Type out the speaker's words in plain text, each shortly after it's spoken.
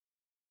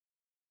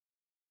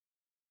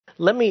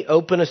Let me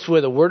open us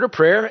with a word of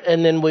prayer,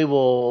 and then we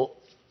will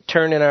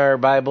turn in our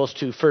Bibles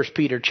to 1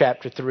 Peter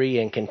chapter 3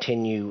 and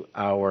continue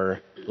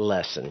our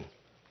lesson.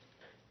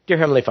 Dear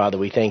Heavenly Father,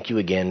 we thank you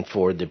again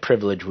for the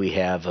privilege we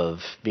have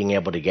of being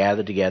able to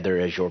gather together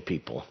as your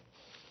people.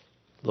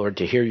 Lord,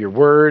 to hear your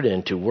word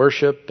and to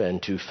worship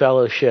and to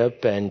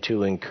fellowship and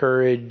to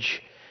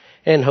encourage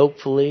and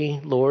hopefully,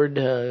 Lord,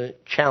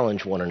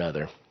 challenge one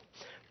another.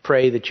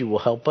 Pray that you will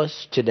help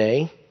us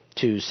today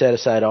to set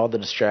aside all the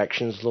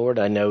distractions, Lord.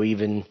 I know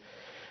even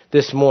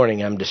this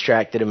morning I'm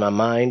distracted in my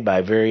mind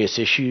by various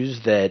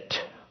issues that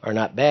are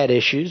not bad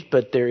issues,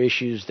 but they're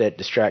issues that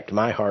distract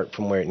my heart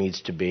from where it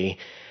needs to be.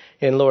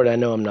 And Lord, I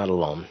know I'm not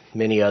alone.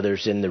 Many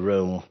others in the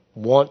room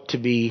want to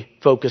be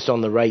focused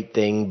on the right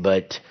thing,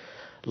 but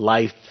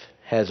life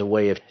has a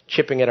way of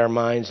chipping at our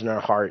minds and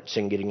our hearts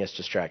and getting us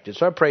distracted.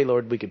 So I pray,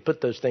 Lord, we could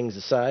put those things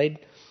aside.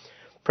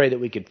 Pray that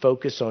we could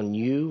focus on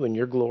you and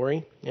your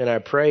glory. And I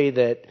pray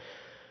that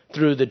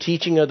through the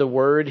teaching of the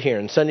word here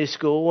in Sunday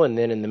school and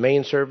then in the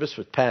main service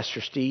with Pastor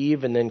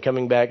Steve and then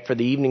coming back for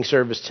the evening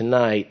service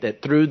tonight,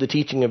 that through the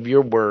teaching of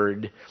your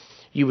word,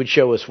 you would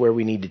show us where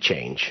we need to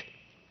change.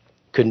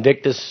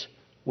 Convict us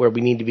where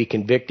we need to be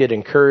convicted.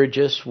 Encourage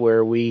us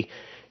where we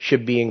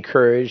should be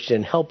encouraged.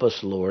 And help us,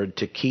 Lord,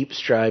 to keep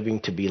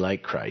striving to be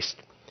like Christ.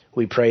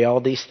 We pray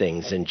all these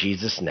things in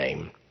Jesus'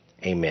 name.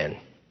 Amen.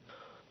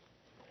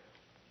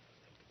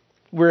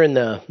 We're in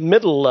the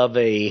middle of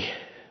a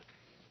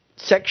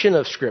section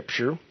of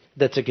Scripture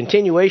that's a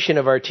continuation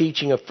of our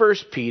teaching of 1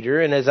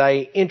 Peter, and as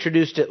I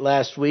introduced it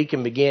last week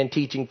and began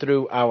teaching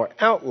through our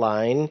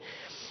outline,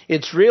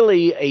 it's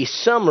really a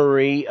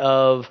summary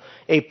of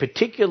a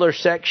particular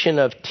section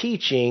of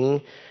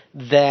teaching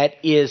that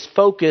is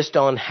focused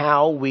on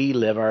how we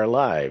live our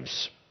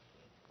lives.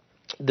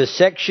 The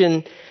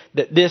section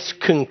that this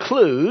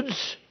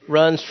concludes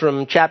runs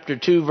from chapter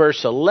 2,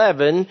 verse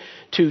 11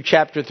 to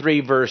chapter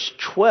 3, verse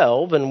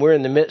 12, and we're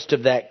in the midst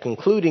of that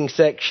concluding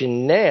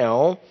section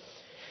now.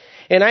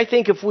 And I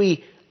think if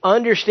we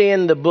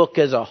understand the book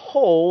as a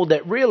whole,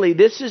 that really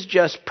this is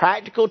just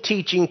practical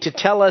teaching to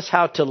tell us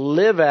how to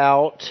live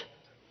out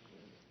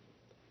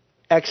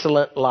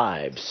excellent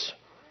lives.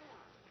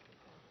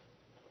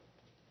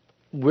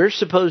 We're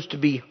supposed to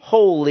be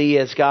holy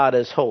as God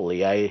is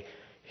holy. I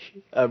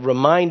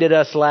reminded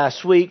us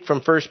last week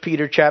from 1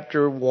 Peter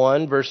chapter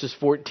 1, verses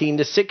 14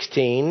 to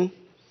 16,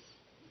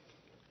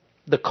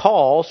 the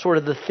call, sort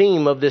of the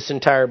theme of this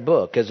entire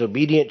book. As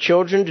obedient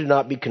children, do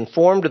not be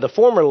conformed to the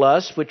former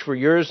lusts which were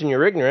yours in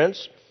your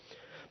ignorance,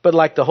 but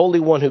like the Holy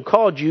One who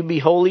called you, be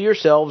holy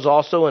yourselves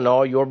also in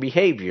all your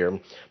behavior,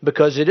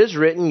 because it is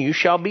written, you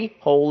shall be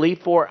holy,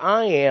 for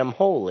I am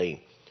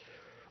holy.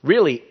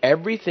 Really,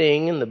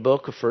 everything in the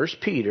book of 1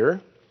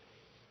 Peter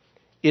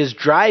is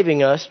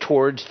driving us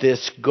towards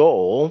this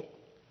goal.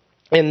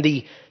 And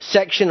the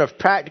section of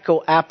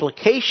practical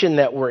application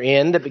that we're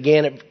in, that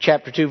began at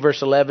chapter 2,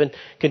 verse 11,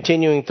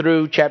 continuing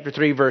through chapter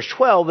 3, verse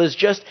 12, is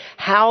just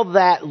how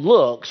that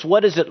looks.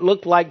 What does it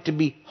look like to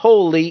be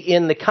holy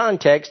in the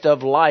context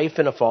of life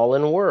in a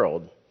fallen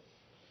world?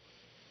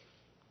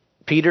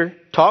 Peter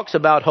talks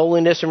about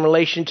holiness in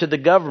relation to the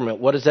government.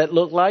 What does that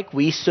look like?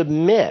 We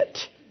submit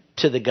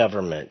to the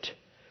government.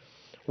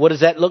 What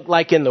does that look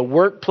like in the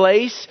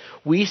workplace?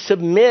 We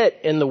submit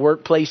in the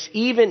workplace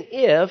even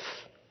if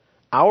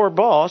our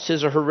boss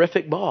is a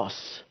horrific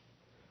boss,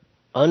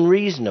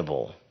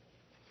 unreasonable.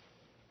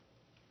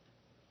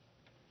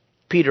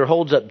 Peter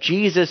holds up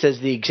Jesus as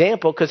the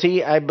example because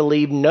he, I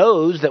believe,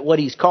 knows that what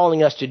he's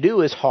calling us to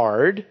do is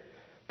hard.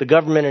 The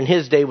government in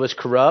his day was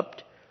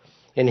corrupt.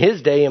 In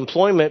his day,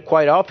 employment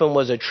quite often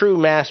was a true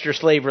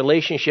master-slave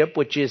relationship,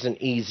 which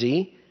isn't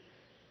easy.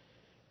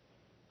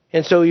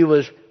 And so he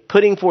was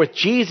putting forth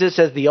Jesus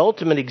as the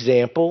ultimate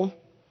example,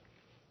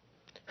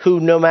 who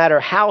no matter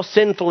how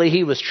sinfully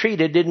he was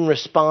treated, didn't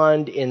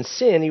respond in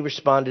sin, he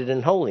responded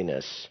in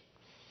holiness.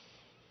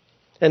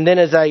 And then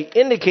as I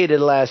indicated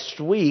last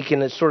week,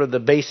 and it's sort of the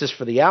basis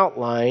for the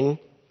outline,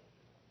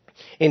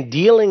 in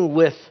dealing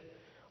with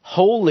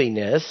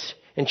holiness,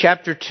 in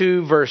chapter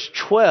 2, verse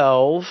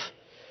 12,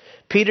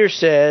 Peter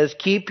says,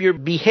 keep your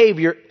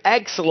behavior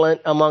excellent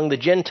among the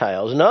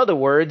Gentiles. In other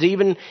words,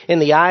 even in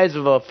the eyes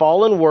of a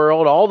fallen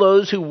world, all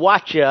those who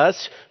watch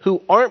us,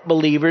 who aren't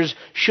believers,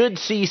 should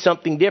see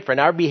something different.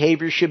 Our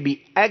behavior should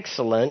be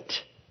excellent.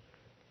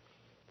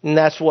 And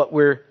that's what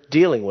we're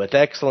dealing with.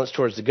 Excellence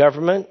towards the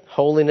government,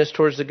 holiness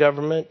towards the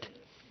government,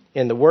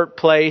 in the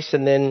workplace,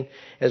 and then,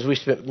 as we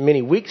spent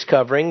many weeks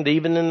covering,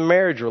 even in the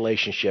marriage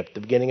relationship, the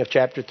beginning of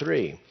chapter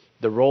 3,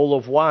 the role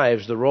of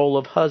wives, the role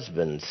of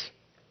husbands.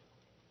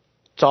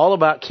 It's all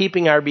about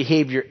keeping our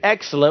behavior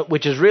excellent,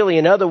 which is really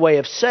another way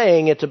of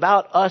saying it's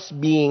about us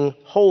being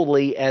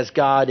holy as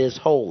God is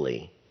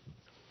holy.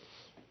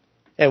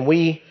 And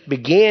we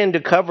began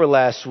to cover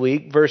last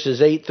week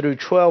verses 8 through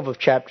 12 of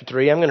chapter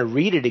 3. I'm going to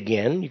read it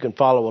again. You can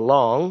follow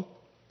along.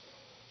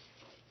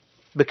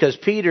 Because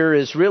Peter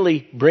is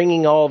really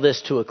bringing all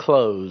this to a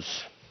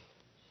close.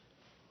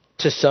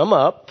 To sum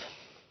up,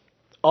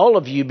 all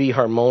of you be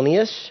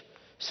harmonious,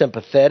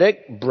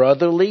 sympathetic,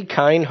 brotherly,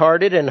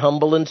 kind-hearted, and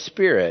humble in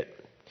spirit,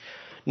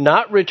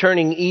 not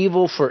returning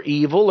evil for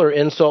evil or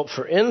insult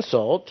for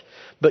insult,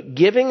 but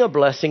giving a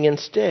blessing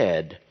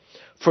instead.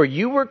 For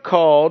you were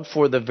called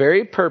for the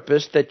very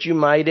purpose that you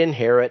might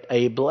inherit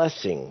a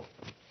blessing.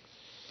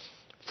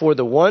 For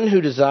the one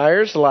who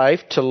desires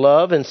life to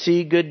love and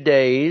see good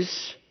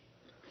days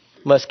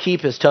must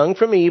keep his tongue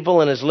from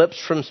evil and his lips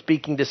from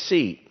speaking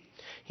deceit.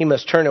 He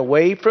must turn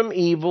away from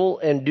evil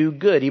and do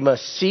good. He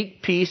must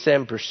seek peace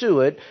and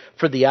pursue it.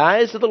 For the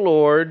eyes of the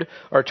Lord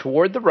are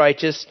toward the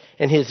righteous,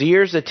 and his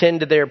ears attend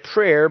to their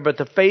prayer, but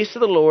the face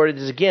of the Lord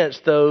is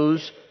against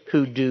those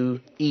who do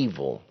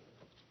evil.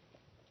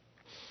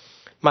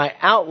 My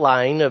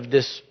outline of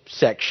this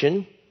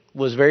section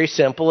was very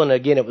simple, and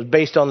again, it was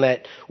based on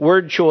that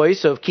word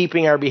choice of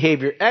keeping our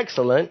behavior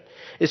excellent.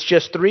 It's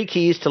just 3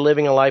 keys to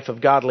living a life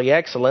of godly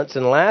excellence,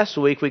 and last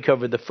week we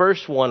covered the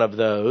first one of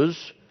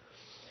those.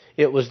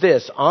 It was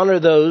this: honor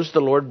those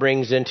the Lord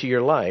brings into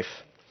your life.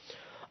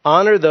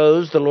 Honor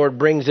those the Lord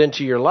brings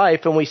into your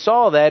life, and we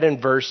saw that in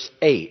verse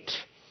 8.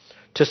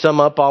 To sum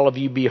up, all of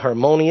you be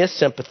harmonious,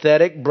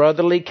 sympathetic,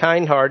 brotherly,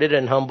 kind-hearted,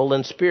 and humble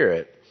in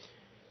spirit.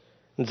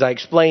 As I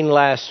explained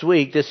last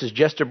week, this is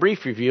just a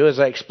brief review. As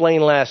I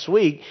explained last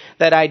week,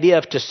 that idea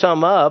of to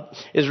sum up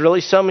is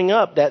really summing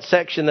up that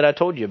section that I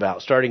told you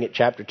about, starting at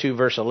chapter 2,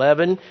 verse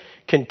 11,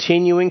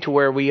 continuing to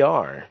where we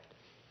are.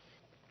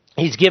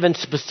 He's given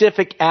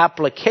specific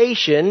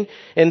application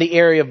in the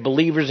area of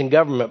believers in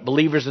government,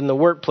 believers in the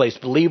workplace,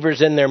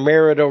 believers in their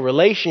marital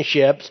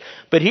relationships.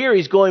 But here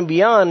he's going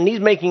beyond, and he's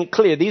making it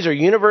clear these are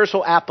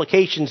universal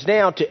applications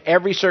now to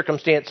every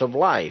circumstance of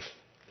life.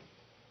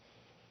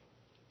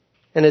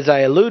 And as I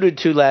alluded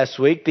to last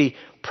week, the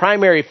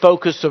primary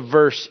focus of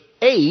verse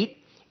 8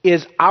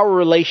 is our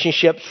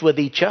relationships with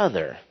each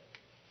other.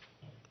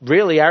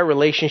 Really, our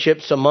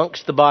relationships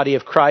amongst the body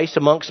of Christ,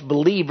 amongst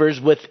believers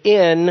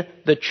within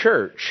the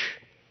church.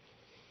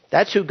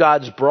 That's who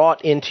God's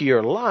brought into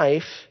your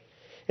life,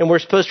 and we're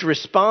supposed to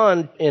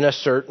respond in a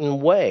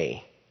certain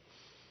way.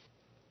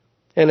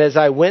 And as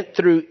I went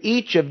through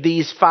each of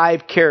these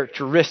 5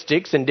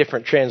 characteristics, and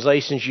different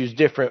translations use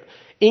different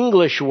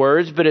English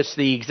words, but it's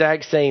the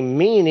exact same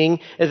meaning.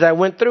 As I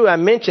went through, I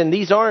mentioned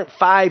these aren't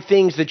 5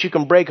 things that you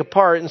can break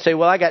apart and say,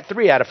 well, I got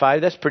 3 out of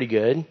 5. That's pretty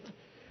good.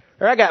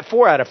 Or I got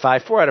 4 out of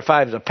 5. 4 out of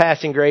 5 is a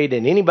passing grade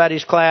in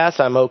anybody's class.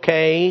 I'm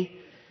okay.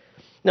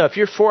 No, if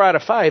you're 4 out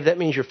of 5, that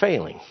means you're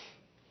failing.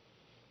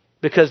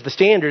 Because the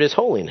standard is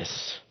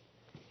holiness.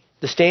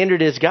 The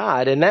standard is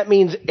God. And that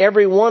means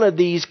every one of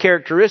these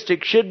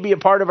characteristics should be a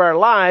part of our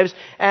lives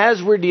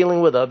as we're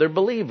dealing with other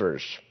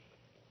believers.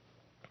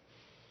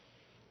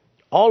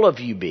 All of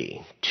you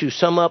be. To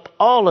sum up,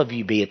 all of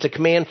you be. It's a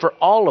command for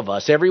all of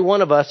us, every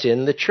one of us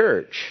in the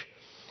church.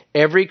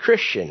 Every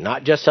Christian,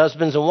 not just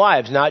husbands and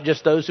wives, not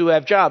just those who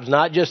have jobs,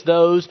 not just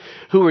those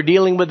who are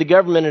dealing with the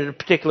government at a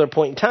particular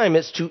point in time.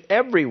 It's to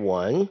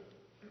everyone.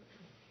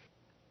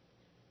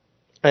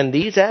 And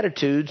these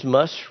attitudes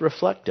must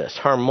reflect us.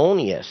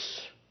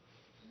 Harmonious,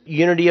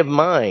 unity of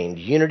mind,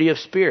 unity of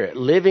spirit,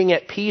 living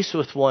at peace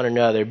with one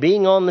another,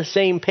 being on the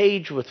same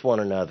page with one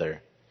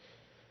another.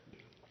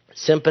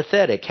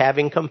 Sympathetic,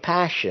 having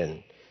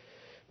compassion,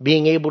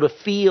 being able to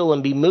feel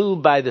and be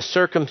moved by the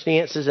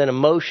circumstances and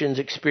emotions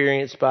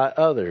experienced by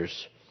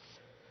others.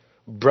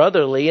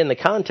 Brotherly in the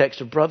context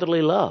of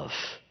brotherly love.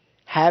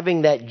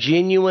 Having that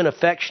genuine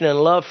affection and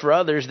love for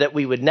others that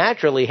we would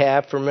naturally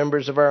have for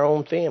members of our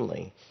own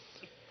family.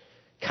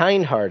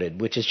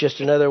 Kind-hearted, which is just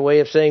another way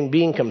of saying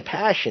being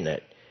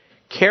compassionate.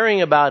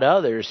 Caring about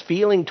others,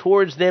 feeling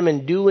towards them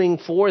and doing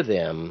for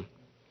them.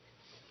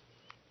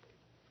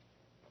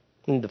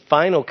 And the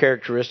final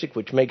characteristic,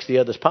 which makes the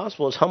others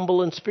possible, is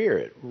humble in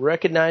spirit,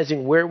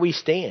 recognizing where we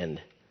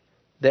stand,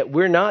 that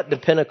we're not the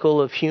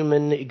pinnacle of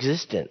human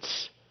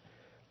existence.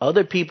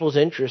 Other people's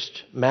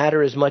interests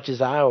matter as much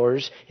as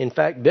ours. In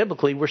fact,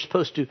 biblically, we're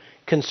supposed to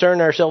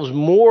concern ourselves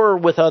more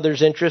with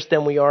others' interests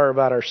than we are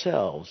about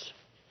ourselves.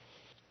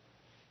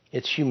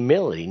 It's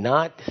humility,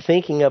 not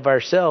thinking of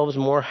ourselves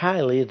more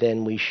highly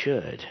than we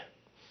should.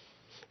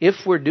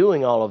 If we're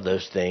doing all of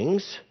those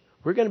things,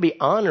 we're going to be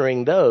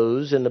honoring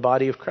those in the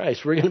body of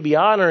Christ. We're going to be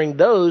honoring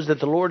those that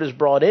the Lord has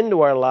brought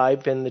into our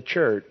life in the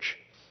church.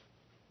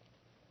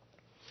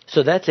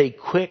 So that's a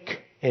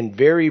quick and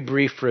very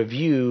brief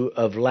review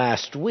of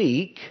last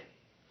week.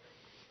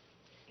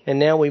 And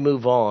now we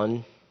move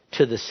on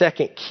to the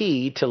second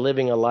key to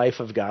living a life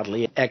of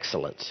godly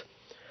excellence.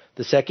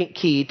 The second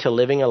key to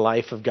living a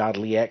life of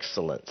godly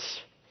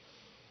excellence.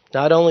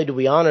 Not only do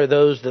we honor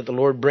those that the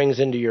Lord brings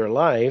into your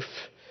life,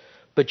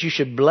 but you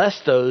should bless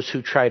those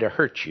who try to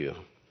hurt you.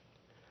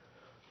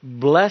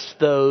 Bless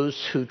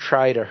those who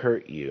try to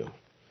hurt you.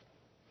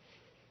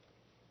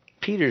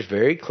 Peter's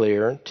very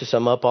clear. To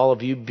sum up, all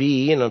of you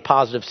be, in a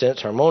positive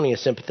sense,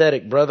 harmonious,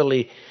 sympathetic,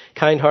 brotherly,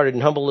 kind-hearted,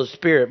 and humble of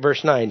spirit.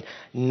 Verse 9,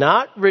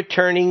 not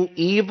returning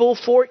evil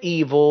for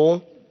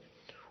evil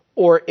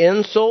or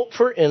insult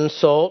for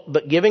insult,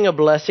 but giving a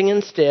blessing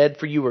instead,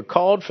 for you were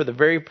called for the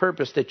very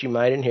purpose that you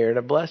might inherit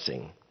a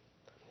blessing.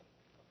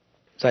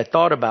 As I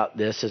thought about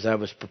this, as I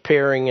was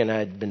preparing and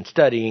I'd been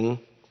studying,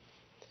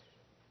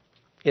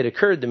 it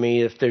occurred to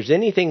me, if there's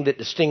anything that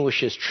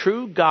distinguishes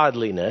true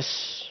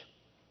godliness,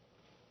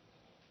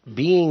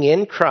 being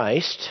in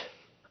Christ,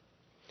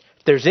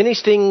 if there's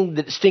anything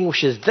that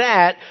distinguishes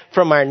that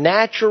from our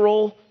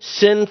natural,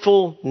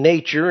 sinful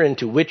nature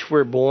into which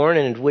we're born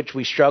and into which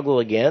we struggle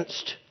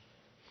against,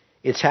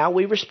 it's how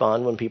we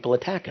respond when people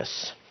attack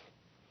us.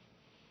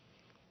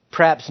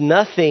 Perhaps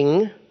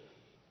nothing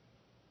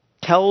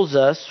tells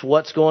us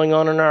what's going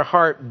on in our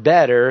heart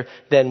better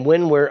than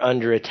when we're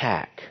under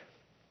attack.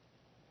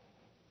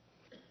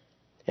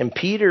 And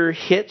Peter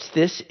hits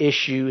this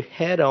issue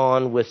head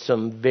on with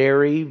some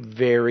very,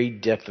 very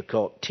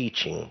difficult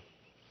teaching.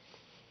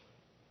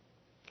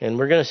 And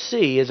we're going to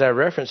see, as I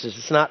reference this,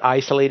 it's not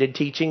isolated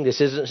teaching. This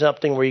isn't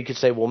something where you could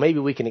say, well, maybe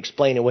we can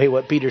explain away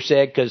what Peter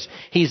said because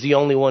he's the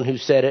only one who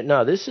said it.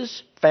 No, this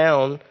is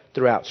found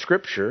throughout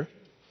Scripture.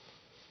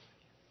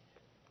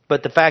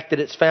 But the fact that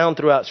it's found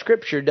throughout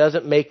Scripture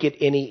doesn't make it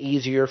any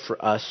easier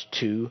for us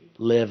to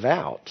live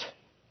out.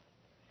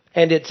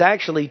 And it's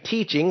actually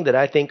teaching that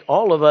I think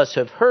all of us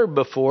have heard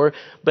before,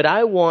 but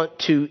I want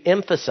to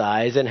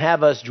emphasize and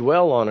have us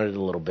dwell on it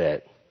a little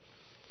bit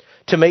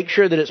to make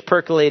sure that it's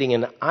percolating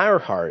in our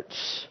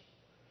hearts.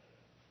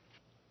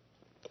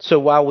 So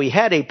while we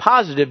had a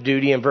positive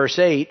duty in verse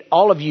 8,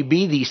 all of you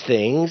be these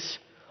things,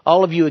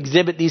 all of you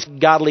exhibit these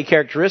godly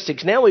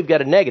characteristics, now we've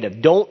got a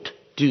negative. Don't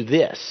do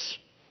this.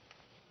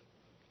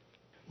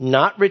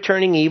 Not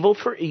returning evil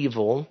for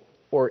evil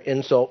or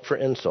insult for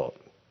insult.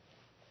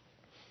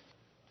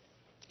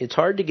 It's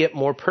hard to get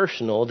more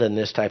personal than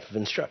this type of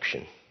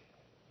instruction.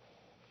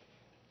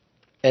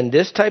 And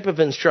this type of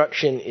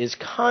instruction is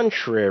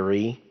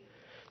contrary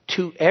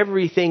to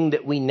everything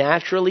that we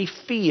naturally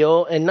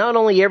feel, and not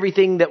only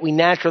everything that we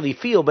naturally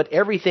feel, but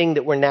everything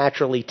that we're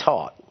naturally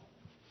taught.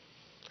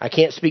 I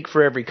can't speak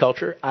for every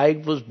culture. I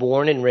was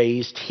born and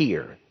raised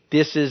here.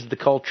 This is the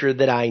culture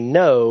that I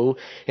know,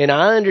 and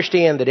I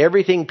understand that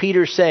everything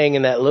Peter's saying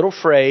in that little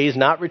phrase,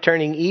 not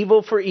returning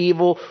evil for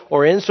evil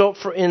or insult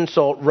for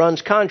insult,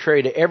 runs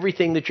contrary to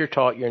everything that you're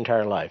taught your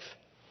entire life.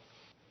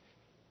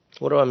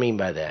 What do I mean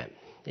by that?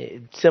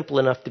 It's simple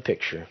enough to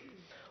picture.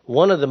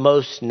 One of the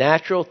most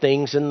natural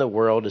things in the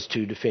world is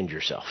to defend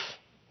yourself.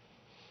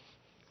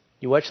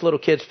 You watch little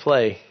kids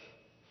play.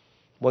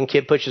 One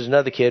kid pushes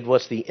another kid.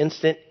 What's the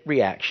instant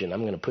reaction?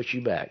 I'm going to push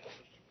you back.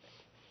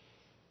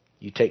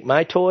 You take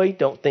my toy,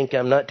 don't think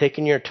I'm not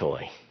taking your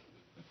toy.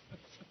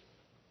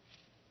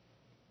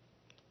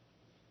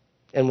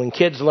 And when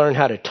kids learn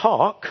how to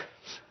talk,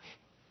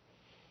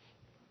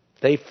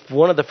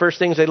 one of the first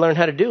things they learn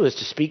how to do is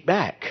to speak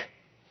back.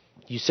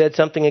 You said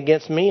something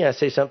against me, I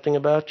say something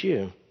about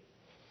you.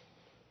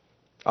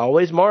 I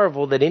always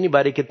marvel that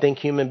anybody could think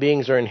human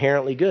beings are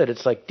inherently good.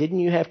 It's like, didn't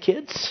you have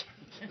kids?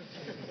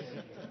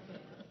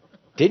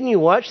 Didn't you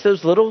watch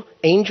those little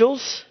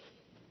angels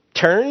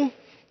turn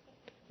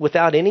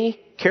without any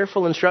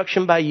careful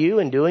instruction by you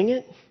in doing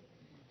it?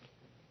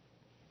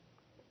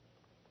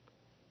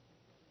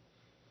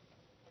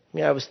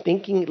 Yeah, I was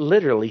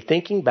literally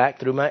thinking back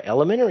through my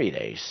elementary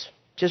days.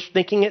 Just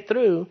thinking it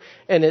through,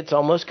 and it's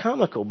almost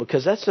comical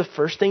because that's the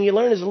first thing you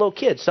learn as a little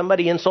kid.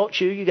 Somebody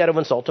insults you, you got to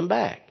insult them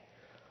back.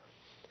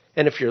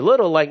 And if you're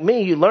little like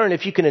me, you learn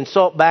if you can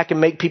insult back and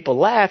make people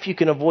laugh, you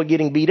can avoid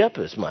getting beat up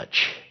as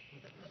much.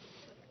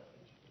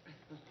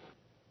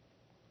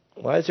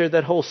 Why is there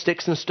that whole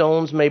sticks and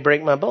stones may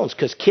break my bones?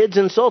 Because kids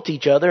insult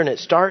each other, and it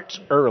starts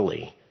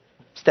early.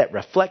 It's that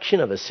reflection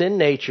of a sin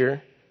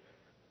nature.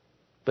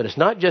 But it's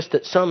not just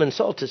that some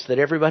insult, it's that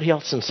everybody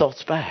else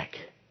insults back.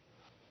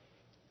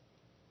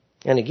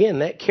 And again,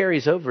 that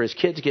carries over as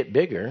kids get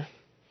bigger.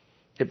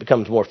 It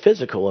becomes more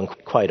physical, and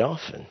quite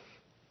often.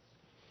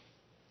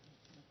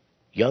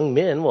 Young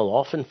men will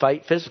often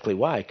fight physically.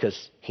 Why?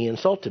 Because he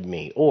insulted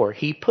me or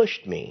he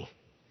pushed me.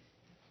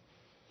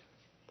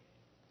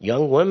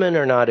 Young women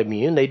are not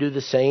immune. They do the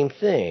same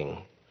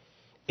thing.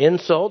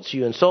 Insults,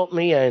 you insult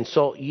me, I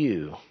insult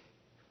you.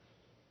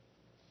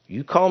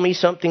 You call me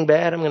something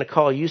bad, I'm going to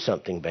call you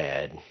something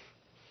bad.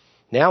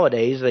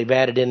 Nowadays, they've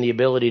added in the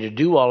ability to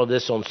do all of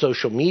this on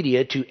social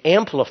media to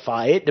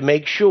amplify it, to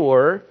make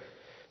sure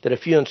that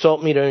if you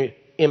insult me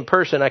in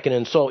person, I can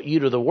insult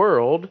you to the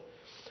world.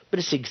 But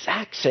it's the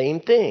exact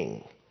same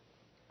thing.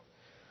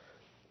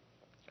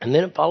 And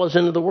then it follows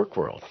into the work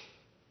world.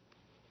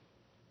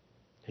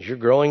 As you're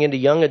growing into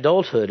young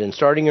adulthood and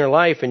starting your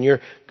life and you're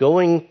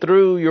going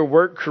through your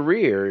work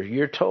career,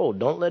 you're told,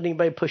 don't let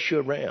anybody push you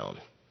around.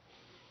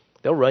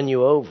 They'll run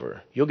you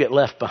over. You'll get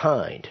left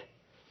behind.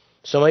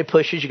 Somebody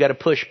pushes, you got to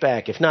push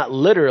back. If not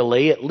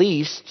literally, at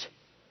least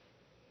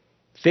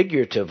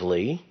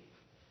figuratively.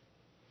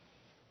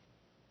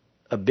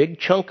 A big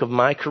chunk of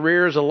my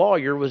career as a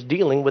lawyer was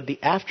dealing with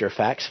the after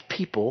effects of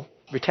people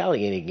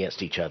retaliating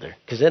against each other.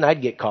 Because then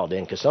I'd get called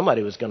in because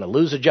somebody was going to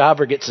lose a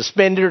job or get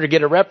suspended or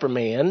get a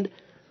reprimand.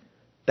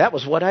 That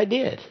was what I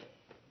did.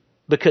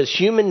 Because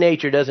human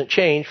nature doesn't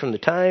change from the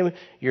time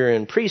you're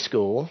in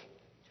preschool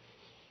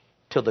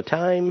till the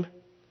time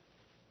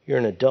you're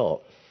an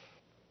adult.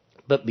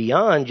 But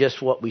beyond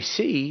just what we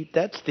see,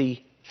 that's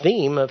the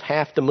theme of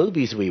half the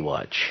movies we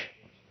watch.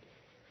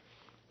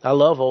 I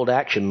love old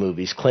action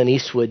movies, Clint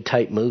Eastwood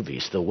type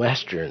movies, the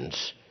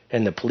westerns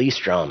and the police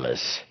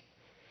dramas.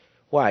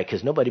 Why?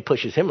 Because nobody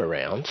pushes him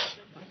around.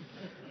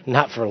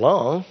 Not for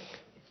long.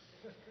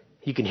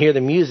 You can hear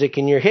the music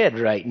in your head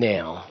right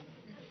now.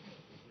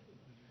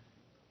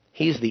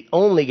 He's the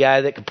only guy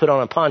that can put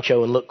on a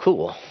poncho and look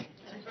cool.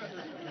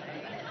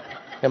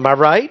 Am I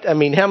right? I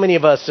mean, how many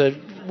of us,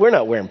 we're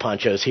not wearing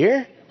ponchos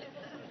here.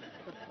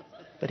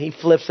 But he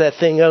flips that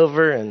thing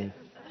over and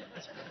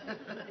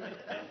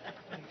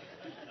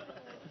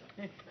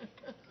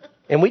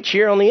we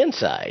cheer on the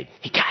inside.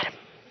 He got him.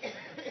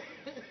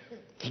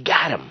 He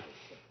got him.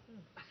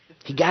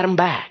 He got him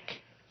back.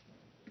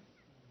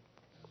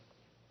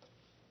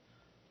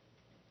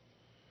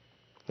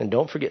 And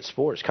don't forget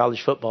sports.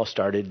 College football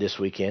started this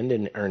weekend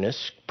in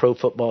earnest. Pro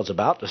football is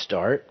about to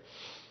start.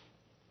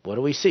 What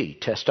do we see?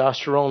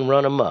 Testosterone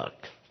run amok.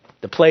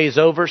 The play is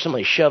over.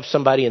 Somebody shoves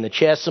somebody in the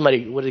chest.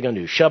 Somebody, what are they going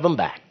to do? Shove them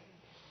back.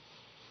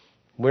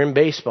 We're in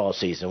baseball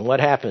season. What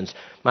happens?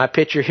 My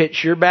pitcher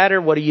hits your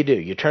batter. What do?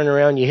 You turn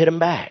around, you hit him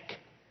back.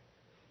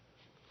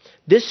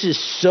 This is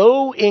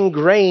so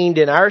ingrained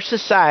in our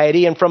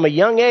society and from a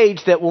young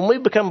age that when we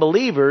become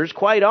believers,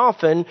 quite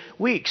often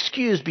we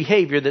excuse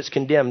behavior that's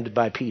condemned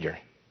by Peter.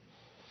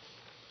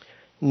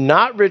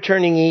 Not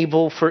returning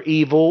evil for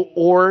evil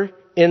or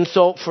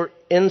insult for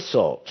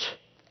insult,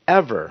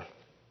 ever.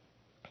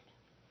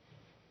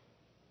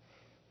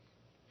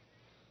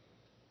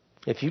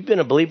 If you've been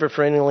a believer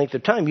for any length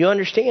of time, you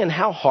understand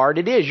how hard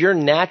it is. Your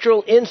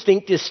natural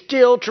instinct is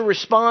still to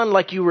respond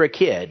like you were a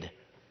kid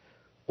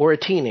or a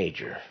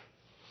teenager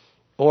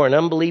or an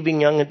unbelieving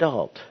young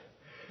adult.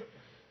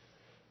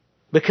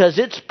 Because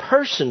it's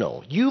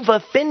personal. You've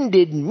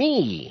offended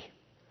me.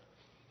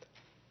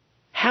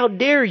 How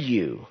dare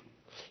you?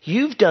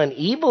 You've done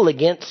evil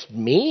against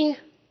me?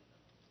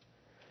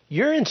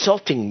 You're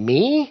insulting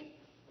me?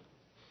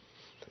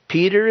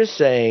 Peter is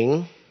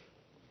saying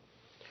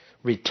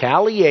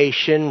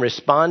retaliation,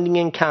 responding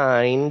in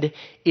kind,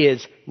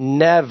 is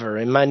never,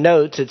 in my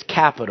notes it's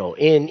capital,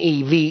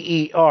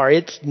 N-E-V-E-R.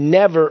 It's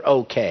never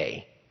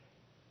okay.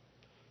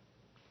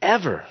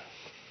 Ever.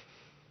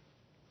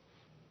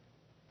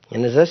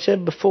 And as I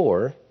said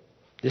before,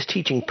 this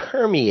teaching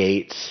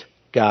permeates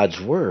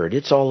God's Word.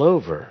 It's all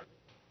over.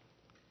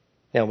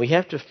 Now, we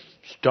have to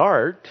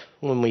start,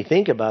 when we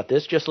think about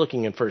this, just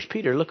looking in 1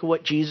 Peter, look at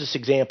what Jesus'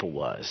 example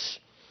was.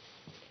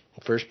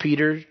 1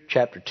 Peter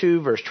chapter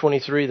 2, verse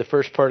 23, the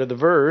first part of the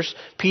verse,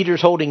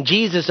 Peter's holding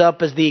Jesus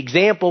up as the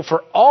example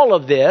for all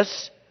of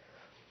this.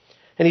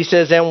 And he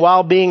says, and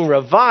while being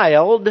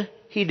reviled,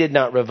 he did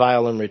not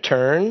revile in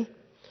return.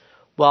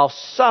 While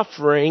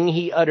suffering,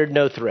 he uttered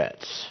no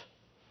threats.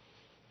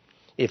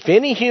 If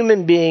any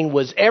human being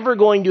was ever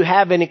going to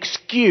have an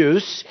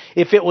excuse,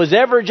 if it was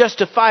ever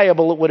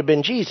justifiable, it would have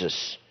been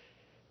Jesus.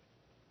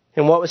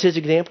 And what was his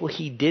example?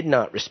 He did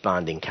not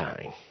respond in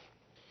kind.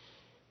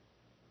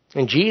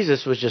 And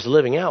Jesus was just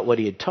living out what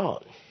he had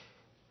taught.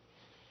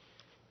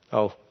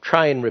 I'll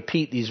try and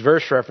repeat these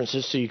verse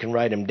references so you can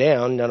write them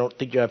down. I don't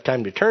think you have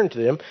time to turn to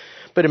them.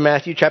 But in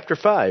Matthew chapter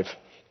 5,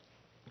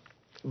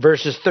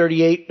 verses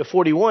 38 to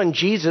 41,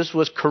 Jesus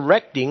was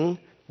correcting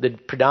the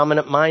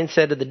predominant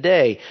mindset of the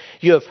day.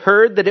 You have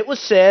heard that it was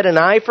said, an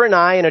eye for an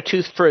eye and a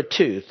tooth for a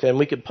tooth. And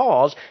we could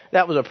pause.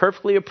 That was a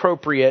perfectly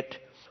appropriate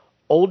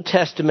Old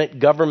Testament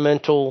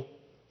governmental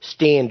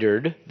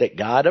standard that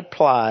God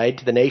applied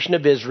to the nation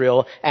of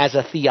Israel as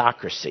a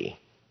theocracy.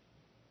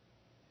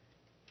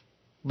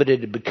 But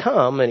it had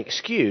become an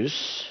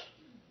excuse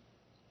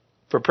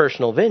for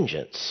personal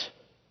vengeance.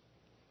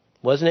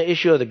 It wasn't an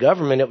issue of the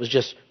government, it was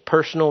just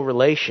personal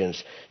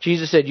relations.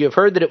 Jesus said, you have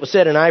heard that it was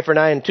said, an eye for an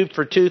eye and a tooth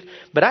for a tooth,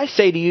 but I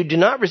say to you, do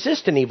not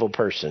resist an evil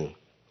person.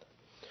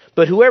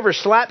 But whoever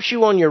slaps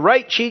you on your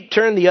right cheek,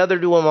 turn the other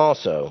to him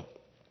also.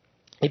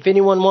 If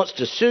anyone wants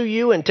to sue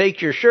you and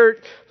take your shirt,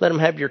 let him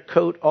have your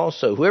coat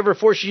also. Whoever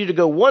forces you to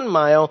go 1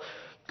 mile,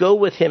 go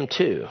with him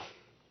too.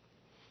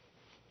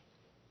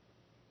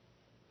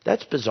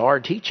 That's bizarre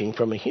teaching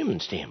from a human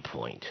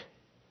standpoint.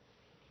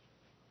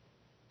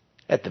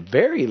 At the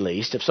very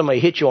least, if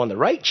somebody hits you on the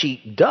right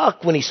cheek,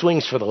 duck when he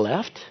swings for the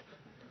left.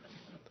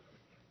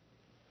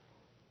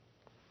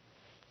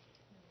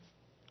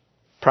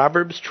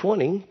 Proverbs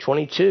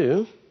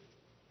 20:22.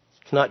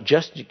 It's not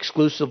just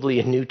exclusively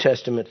a New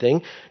Testament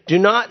thing. Do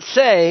not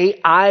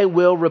say, I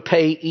will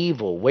repay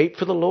evil. Wait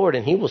for the Lord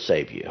and he will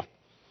save you. In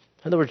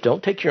other words,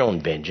 don't take your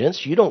own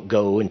vengeance. You don't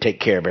go and take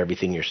care of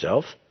everything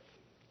yourself.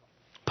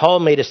 Paul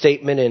made a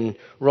statement in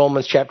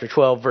Romans chapter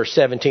 12, verse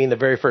 17, the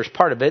very first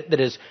part of it, that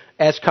is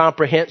as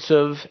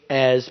comprehensive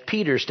as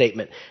Peter's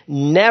statement.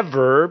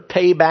 Never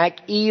pay back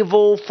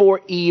evil for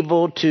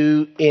evil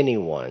to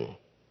anyone.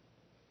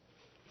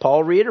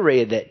 Paul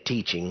reiterated that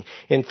teaching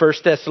in 1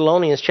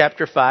 Thessalonians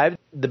chapter 5,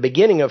 the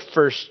beginning of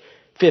verse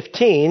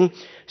 15.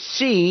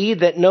 See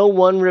that no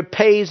one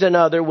repays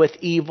another with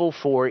evil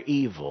for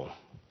evil.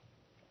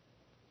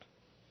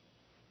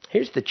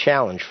 Here's the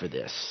challenge for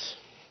this.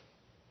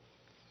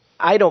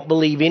 I don't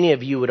believe any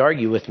of you would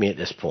argue with me at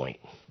this point.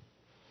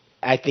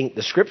 I think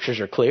the scriptures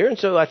are clear, and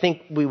so I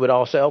think we would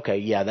all say, okay,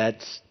 yeah,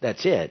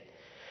 that's it.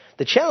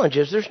 The challenge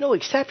is there's no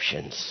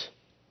exceptions.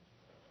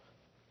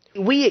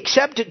 We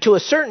accept it to a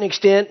certain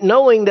extent,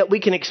 knowing that we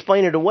can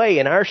explain it away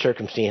in our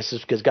circumstances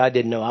because God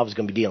didn't know I was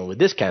going to be dealing with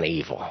this kind of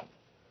evil.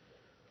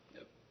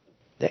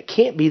 That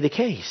can't be the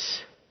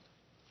case.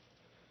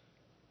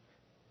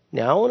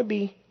 Now, I want to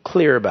be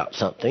clear about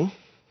something,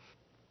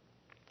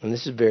 and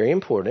this is very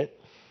important.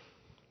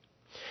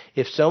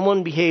 If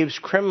someone behaves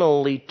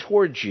criminally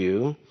towards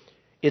you,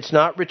 it's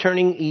not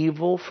returning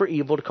evil for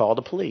evil to call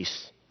the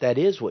police. That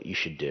is what you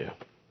should do.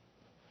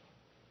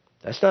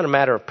 That's not a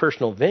matter of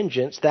personal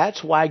vengeance.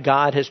 That's why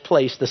God has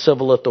placed the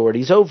civil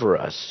authorities over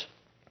us.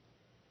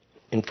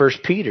 In 1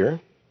 Peter,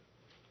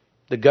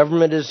 the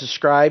government is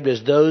described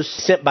as those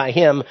sent by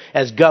him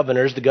as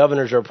governors. The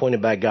governors are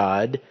appointed by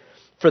God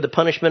for the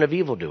punishment of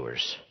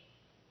evildoers.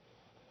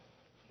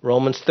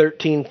 Romans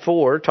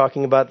 13:4,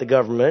 talking about the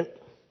government.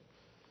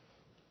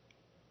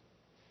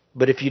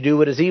 But if you do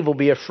what is evil,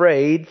 be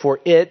afraid, for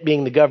it,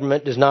 being the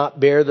government, does not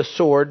bear the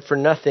sword for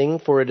nothing,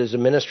 for it is a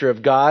minister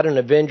of God, an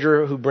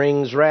avenger who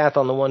brings wrath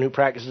on the one who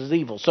practices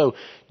evil. So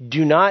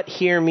do not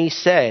hear me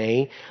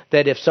say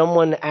that if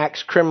someone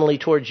acts criminally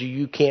towards you,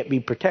 you can't be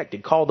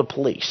protected. Call the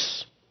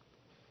police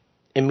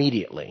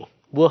immediately.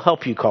 We'll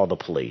help you call the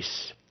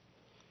police.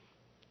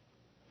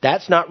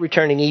 That's not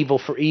returning evil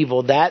for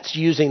evil. That's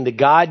using the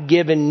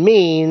God-given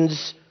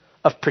means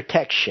of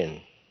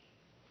protection.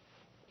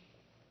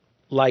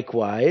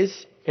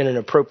 Likewise, in an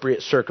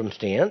appropriate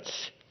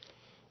circumstance,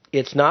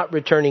 it's not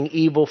returning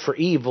evil for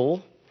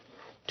evil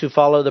to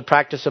follow the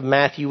practice of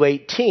Matthew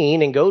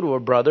 18 and go to a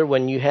brother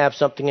when you have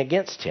something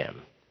against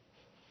him.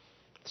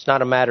 It's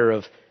not a matter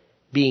of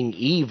being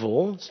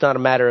evil. It's not a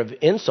matter of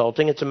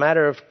insulting. It's a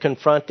matter of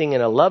confronting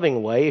in a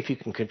loving way, if you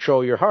can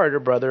control your heart, a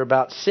brother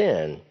about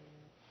sin.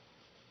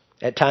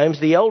 At times,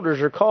 the elders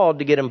are called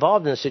to get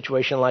involved in a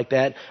situation like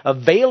that,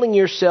 availing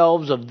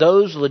yourselves of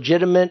those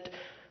legitimate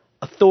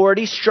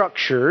authority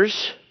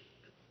structures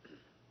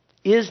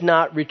is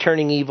not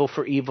returning evil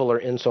for evil or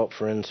insult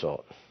for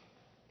insult.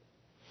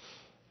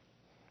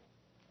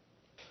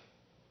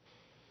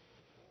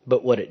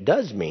 But what it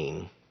does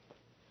mean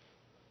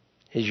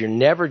is you're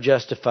never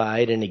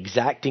justified in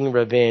exacting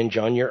revenge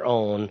on your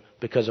own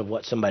because of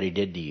what somebody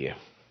did to you.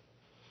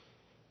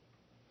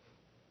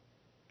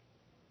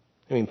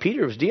 I mean,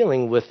 Peter was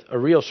dealing with a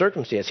real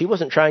circumstance. He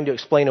wasn't trying to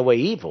explain away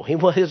evil. He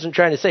wasn't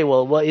trying to say,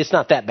 well, it's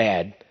not that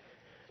bad.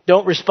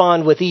 Don't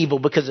respond with evil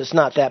because it's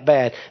not that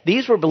bad.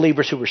 These were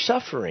believers who were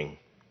suffering.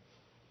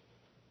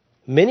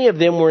 Many of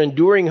them were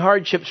enduring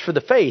hardships for the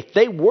faith.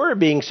 They were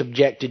being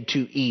subjected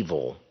to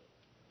evil.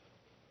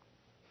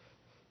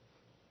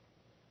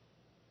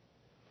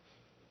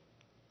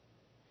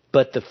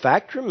 But the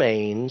fact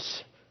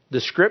remains,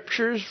 the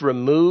scriptures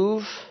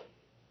remove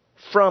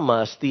from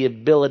us the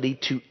ability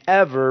to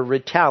ever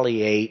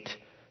retaliate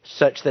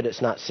such that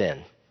it's not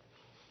sin.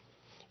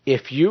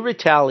 If you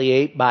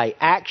retaliate by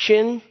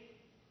action,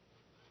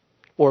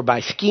 or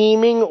by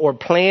scheming or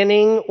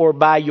planning or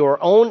by your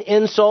own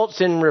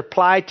insults in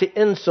reply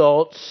to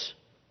insults,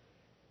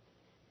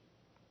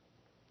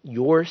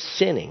 you're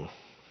sinning.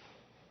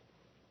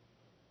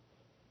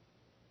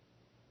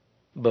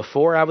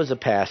 Before I was a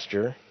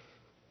pastor,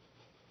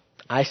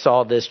 I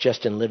saw this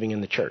just in living in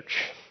the church.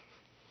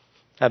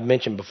 I've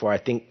mentioned before, I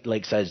think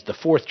Lakeside is the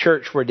fourth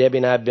church where Debbie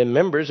and I have been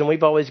members, and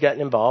we've always gotten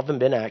involved and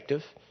been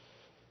active.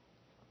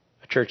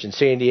 A church in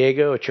San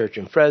Diego, a church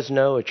in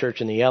Fresno, a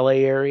church in the LA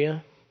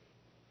area.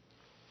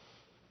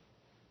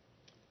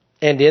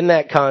 And in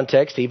that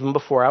context, even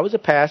before I was a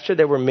pastor,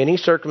 there were many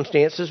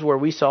circumstances where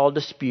we saw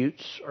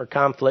disputes or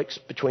conflicts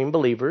between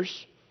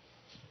believers.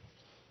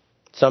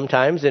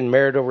 Sometimes in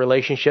marital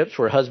relationships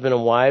where husband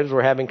and wives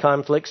were having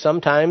conflicts.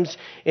 Sometimes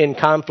in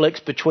conflicts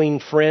between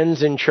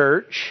friends in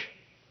church.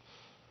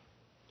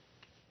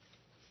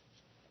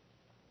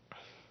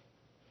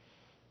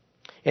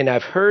 And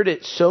I've heard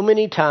it so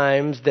many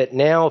times that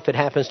now if it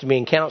happens to me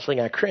in counseling,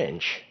 I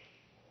cringe.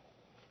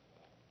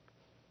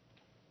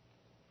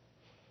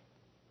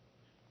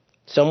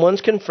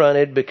 Someone's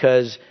confronted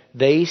because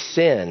they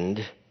sinned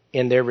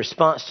in their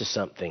response to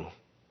something.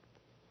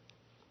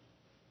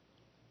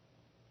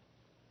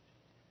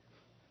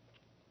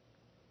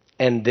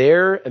 And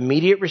their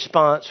immediate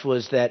response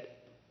was that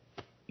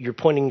you're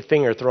pointing the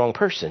finger at the wrong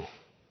person.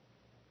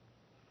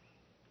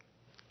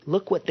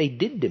 Look what they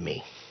did to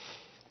me.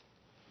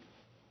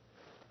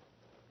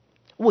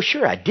 Well,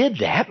 sure, I did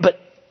that, but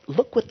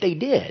look what they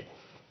did.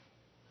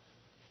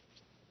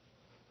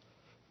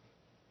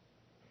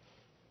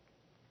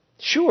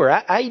 Sure,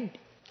 I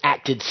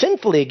acted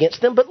sinfully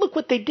against them, but look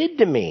what they did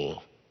to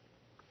me.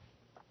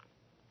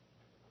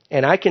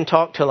 And I can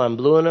talk till I'm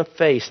blue in the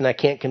face and I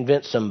can't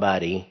convince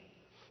somebody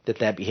that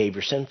that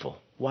behavior is sinful.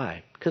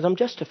 Why? Because I'm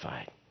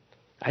justified.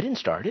 I didn't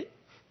start it.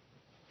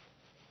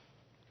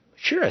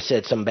 Sure, I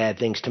said some bad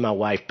things to my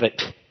wife,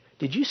 but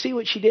did you see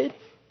what she did?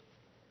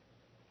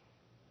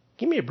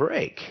 Give me a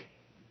break.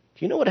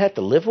 Do you know what I have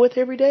to live with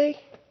every day?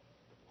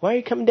 Why are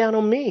you coming down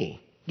on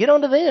me? Get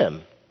onto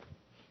them.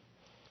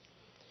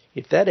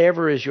 If that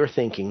ever is your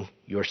thinking,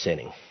 you're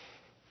sinning.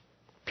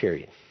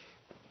 Period.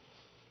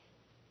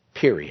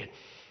 Period.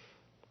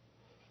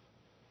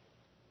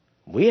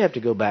 We have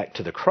to go back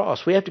to the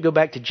cross. We have to go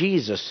back to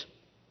Jesus.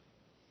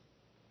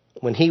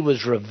 When he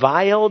was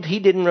reviled, he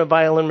didn't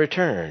revile in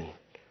return.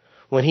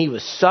 When he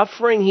was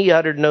suffering, he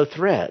uttered no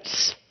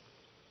threats.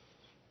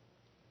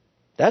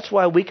 That's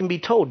why we can be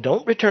told,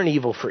 don't return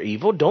evil for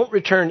evil. Don't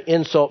return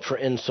insult for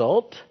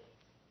insult.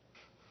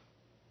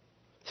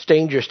 It's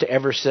dangerous to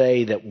ever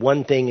say that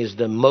one thing is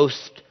the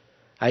most,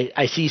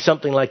 I see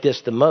something like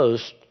this the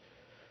most,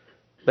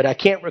 but I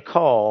can't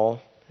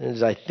recall,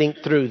 as I think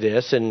through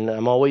this, and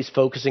I'm always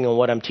focusing on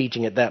what I'm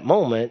teaching at that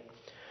moment,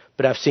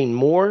 but I've seen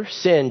more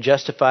sin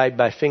justified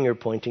by finger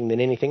pointing than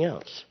anything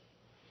else.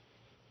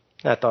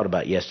 I thought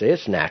about it yesterday.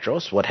 It's natural.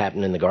 It's what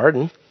happened in the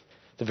garden.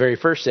 The very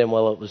first sin,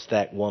 well, it was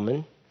that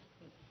woman.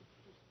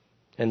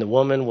 And the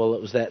woman, well,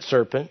 it was that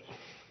serpent.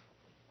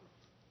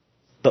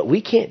 But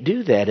we can't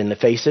do that in the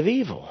face of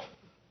evil.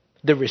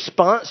 The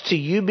response to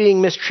you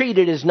being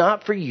mistreated is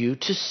not for you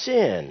to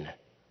sin.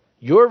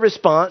 Your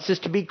response is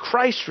to be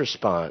Christ's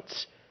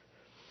response.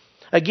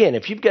 Again,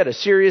 if you've got a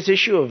serious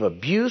issue of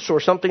abuse or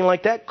something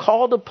like that,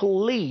 call the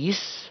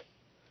police,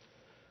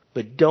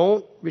 but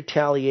don't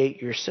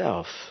retaliate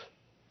yourself.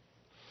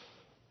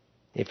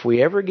 If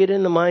we ever get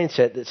in the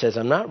mindset that says,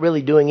 I'm not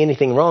really doing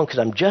anything wrong because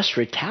I'm just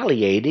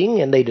retaliating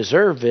and they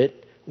deserve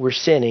it, we're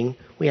sinning,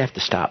 we have to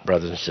stop,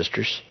 brothers and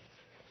sisters.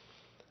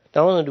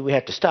 Not only do we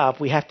have to stop,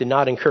 we have to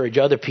not encourage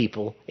other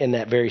people in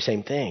that very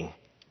same thing.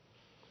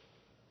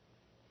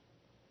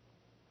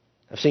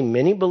 I've seen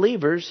many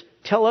believers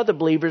tell other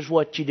believers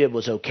what you did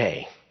was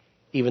okay,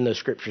 even though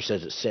Scripture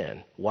says it's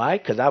sin. Why?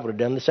 Because I would have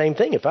done the same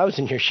thing if I was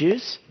in your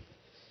shoes.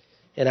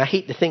 And I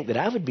hate to think that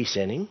I would be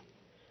sinning.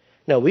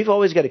 No, we've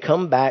always got to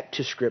come back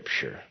to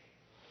Scripture.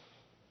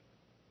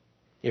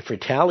 If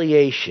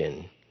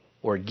retaliation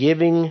or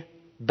giving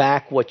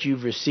back what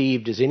you've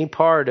received is any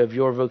part of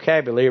your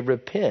vocabulary,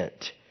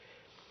 repent.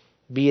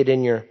 Be it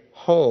in your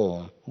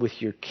home,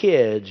 with your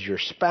kids, your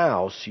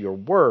spouse, your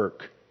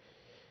work,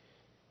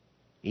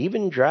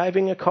 even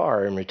driving a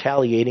car and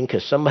retaliating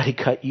because somebody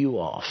cut you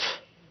off.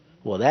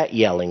 Well, that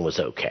yelling was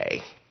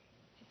okay.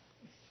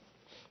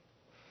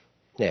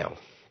 Now,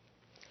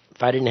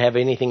 if I didn't have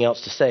anything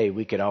else to say,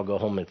 we could all go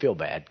home and feel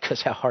bad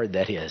because how hard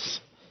that is.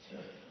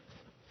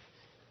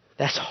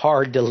 That's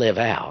hard to live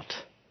out.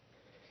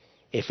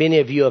 If any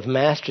of you have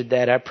mastered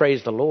that, I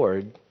praise the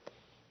Lord.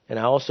 And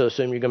I also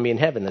assume you're going to be in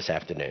heaven this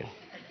afternoon.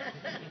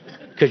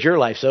 Because your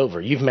life's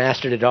over. You've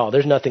mastered it all.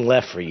 There's nothing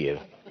left for you.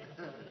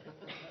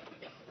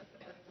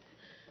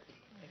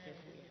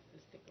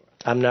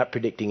 I'm not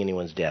predicting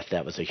anyone's death.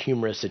 That was a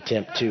humorous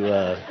attempt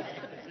to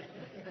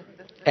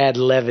add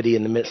levity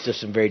in the midst of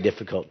some very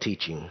difficult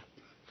teaching.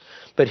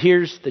 But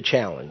here's the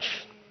challenge.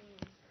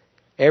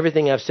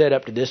 Everything I've said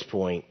up to this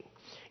point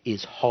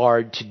is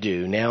hard to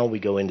do. Now we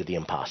go into the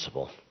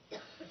impossible.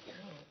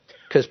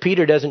 Because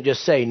Peter doesn't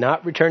just say,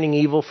 not returning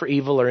evil for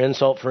evil or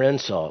insult for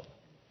insult,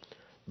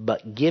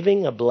 but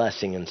giving a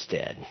blessing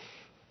instead.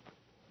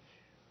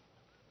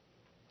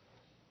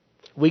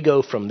 We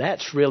go from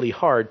that's really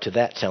hard to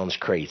that sounds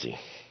crazy.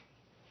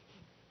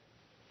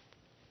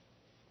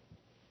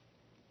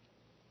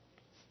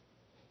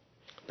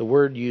 The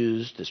word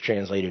used that's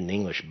translated in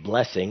English,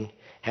 blessing,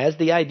 has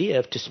the idea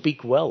of to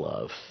speak well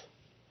of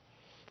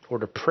or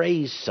to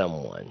praise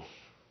someone.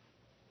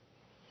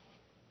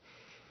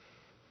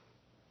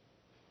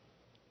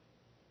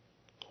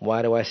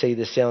 Why do I say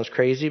this sounds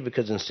crazy?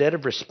 Because instead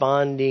of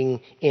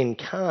responding in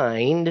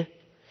kind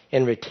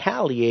and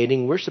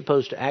retaliating, we're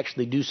supposed to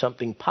actually do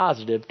something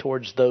positive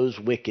towards those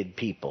wicked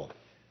people.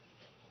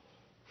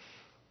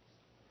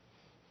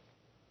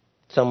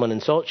 Someone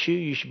insults you,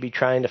 you should be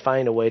trying to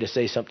find a way to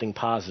say something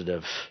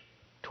positive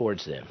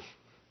towards them.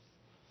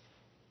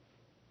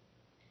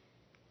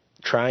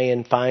 Try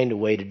and find a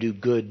way to do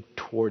good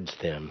towards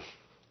them.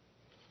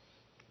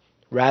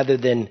 Rather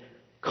than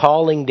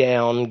calling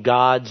down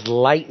God's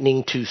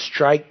lightning to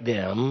strike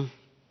them,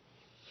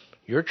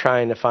 you're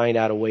trying to find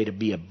out a way to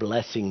be a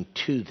blessing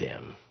to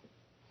them.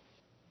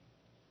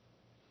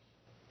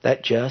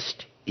 That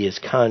just is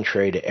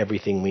contrary to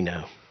everything we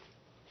know.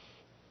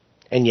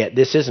 And yet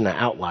this isn't an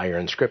outlier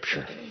in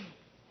Scripture.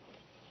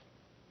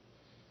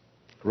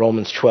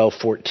 Romans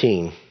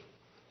 12:14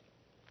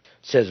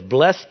 says,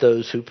 bless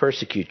those who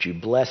persecute you.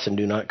 Bless and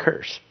do not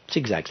curse. It's the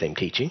exact same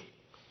teaching.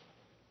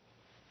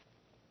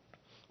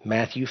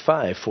 Matthew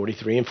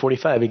 5:43 and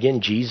 45.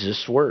 Again,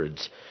 Jesus'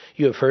 words.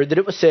 You have heard that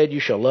it was said,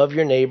 you shall love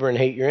your neighbor and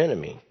hate your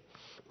enemy.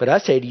 But I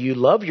say to you,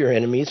 love your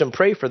enemies and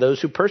pray for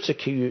those who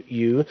persecute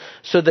you,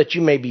 so that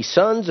you may be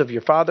sons of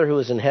your Father who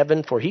is in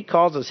heaven. For he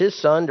causes his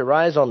sun to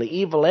rise on the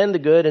evil and the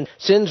good, and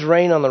sends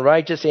rain on the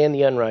righteous and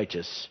the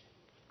unrighteous.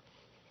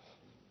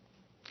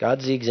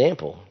 God's the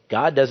example.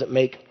 God doesn't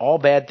make all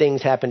bad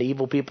things happen to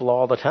evil people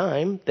all the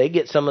time. They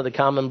get some of the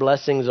common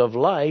blessings of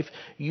life.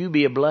 You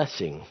be a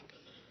blessing,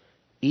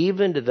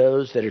 even to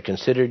those that are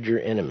considered your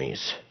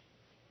enemies.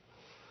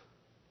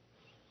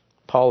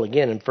 Paul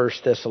again in 1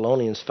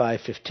 Thessalonians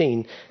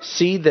 5:15,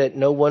 see that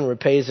no one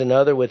repays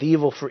another with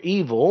evil for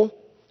evil.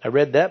 I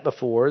read that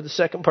before, the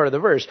second part of the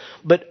verse.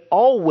 But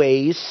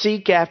always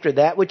seek after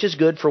that which is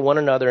good for one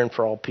another and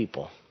for all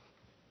people.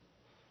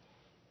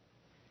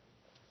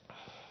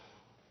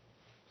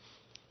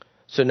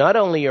 So not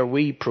only are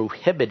we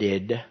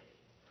prohibited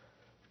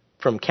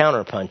from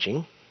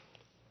counterpunching,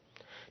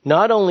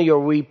 not only are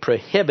we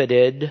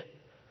prohibited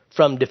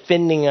from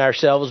defending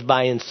ourselves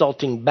by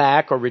insulting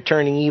back or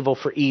returning evil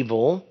for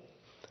evil,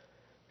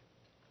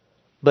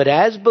 but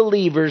as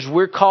believers,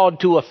 we're called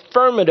to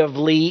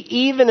affirmatively,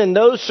 even in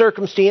those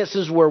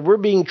circumstances where we're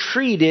being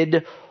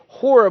treated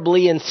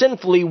horribly and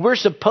sinfully, we're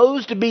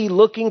supposed to be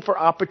looking for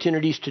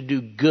opportunities to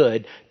do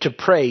good, to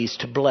praise,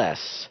 to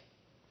bless.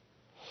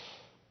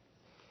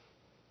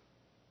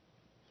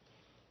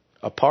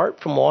 Apart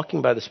from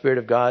walking by the Spirit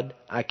of God,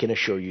 I can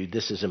assure you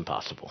this is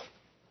impossible.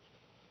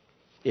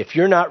 If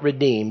you're not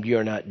redeemed,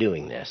 you're not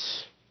doing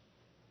this.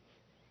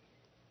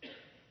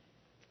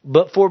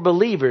 But for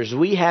believers,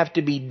 we have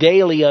to be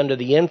daily under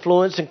the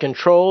influence and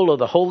control of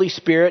the Holy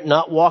Spirit,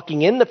 not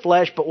walking in the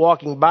flesh, but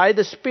walking by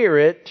the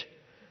Spirit,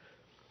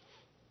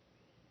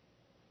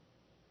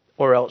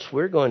 or else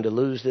we're going to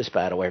lose this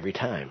battle every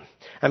time.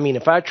 I mean,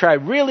 if I try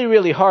really,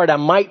 really hard, I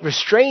might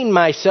restrain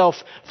myself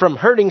from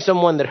hurting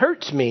someone that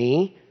hurts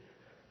me,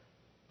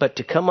 but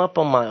to come up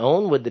on my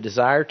own with the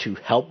desire to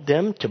help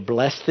them, to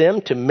bless them,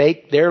 to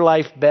make their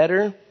life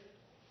better,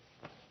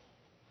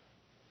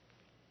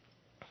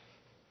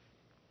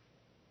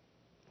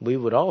 we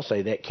would all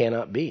say that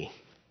cannot be.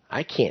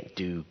 I can't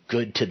do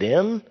good to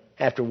them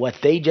after what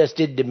they just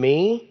did to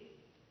me.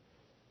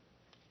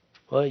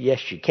 Well,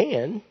 yes, you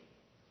can,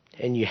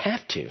 and you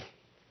have to.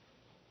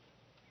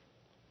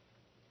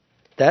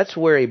 That's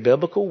where a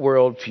biblical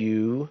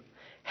worldview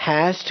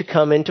has to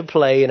come into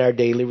play in our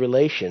daily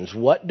relations.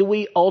 What do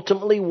we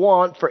ultimately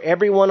want for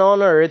everyone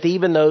on earth,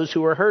 even those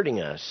who are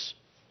hurting us?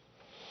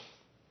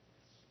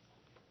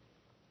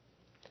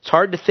 It's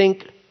hard to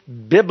think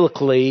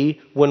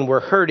biblically when we're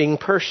hurting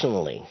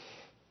personally.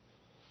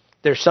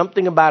 There's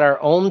something about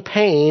our own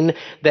pain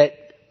that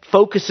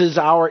focuses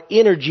our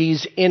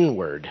energies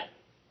inward.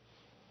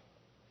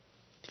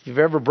 If you've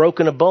ever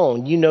broken a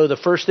bone, you know the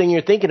first thing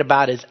you're thinking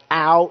about is,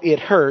 ow, it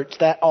hurts.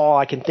 That's all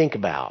I can think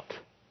about.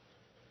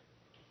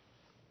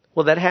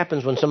 Well, that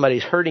happens when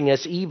somebody's hurting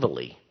us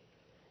evilly,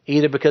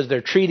 either because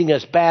they're treating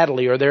us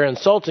badly or they're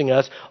insulting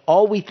us.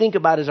 All we think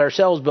about is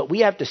ourselves, but we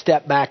have to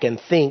step back and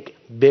think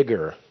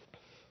bigger.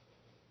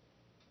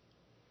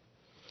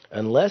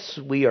 Unless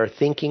we are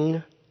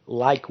thinking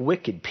like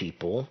wicked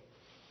people,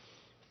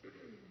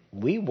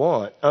 we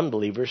want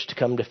unbelievers to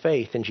come to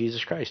faith in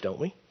Jesus Christ, don't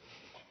we?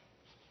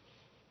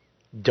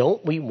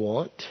 Don't we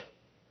want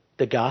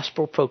the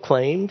gospel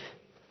proclaimed?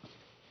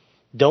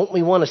 Don't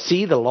we want to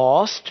see the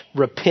lost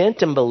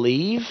repent and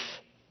believe?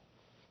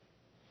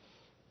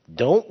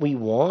 Don't we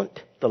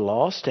want the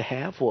lost to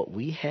have what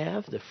we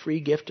have, the free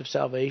gift of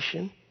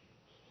salvation?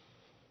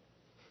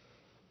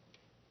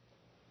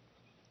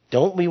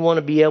 Don't we want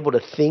to be able to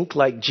think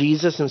like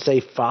Jesus and say,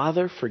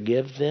 Father,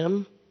 forgive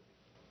them?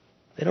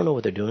 They don't know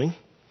what they're doing.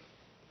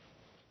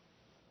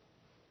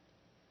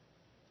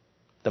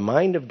 The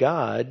mind of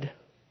God,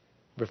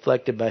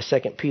 reflected by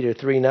 2 Peter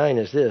 3:9,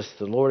 is this: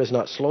 the Lord is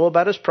not slow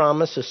about his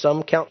promise, as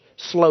some count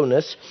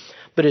slowness,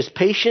 but is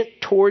patient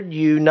toward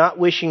you, not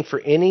wishing for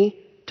any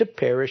to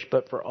perish,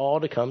 but for all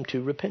to come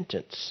to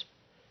repentance.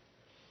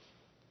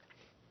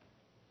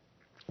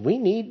 We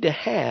need to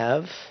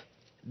have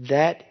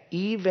that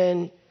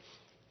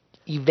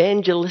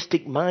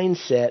evangelistic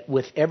mindset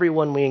with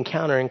everyone we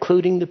encounter,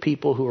 including the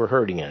people who are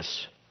hurting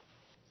us.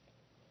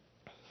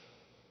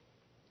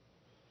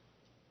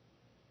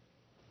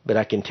 But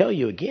I can tell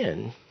you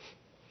again,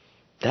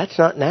 that's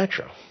not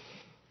natural.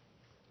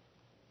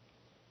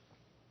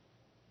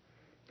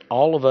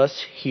 All of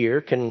us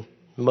here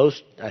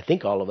I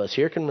think all of us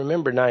here can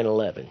remember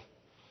 9/11.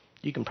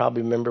 You can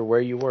probably remember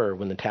where you were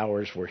when the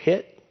towers were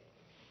hit.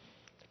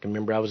 I can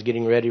remember I was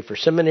getting ready for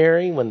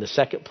seminary when the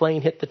second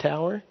plane hit the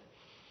tower.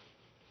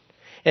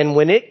 And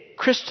when it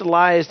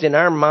crystallized in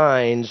our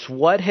minds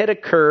what had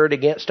occurred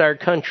against our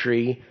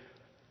country,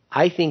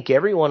 I think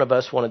every one of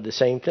us wanted the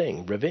same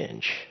thing: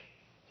 revenge.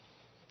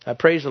 I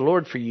praise the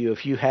Lord for you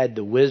if you had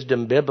the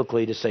wisdom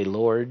biblically to say,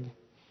 Lord,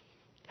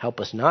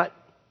 help us not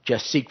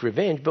just seek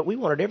revenge, but we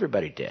wanted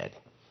everybody dead.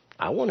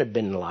 I wanted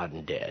bin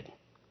Laden dead.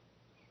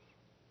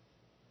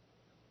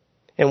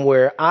 And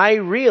where I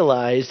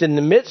realized in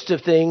the midst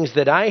of things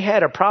that I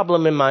had a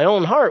problem in my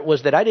own heart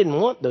was that I didn't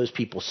want those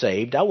people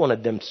saved. I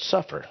wanted them to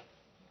suffer.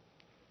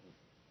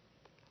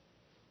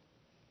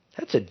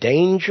 That's a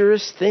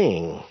dangerous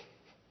thing,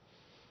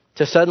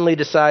 to suddenly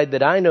decide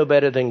that I know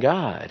better than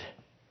God.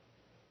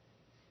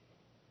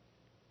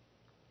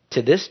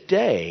 To this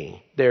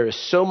day, there is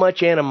so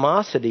much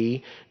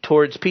animosity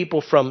towards people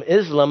from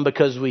Islam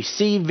because we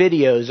see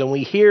videos and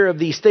we hear of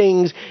these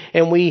things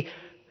and we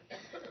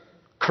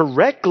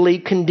correctly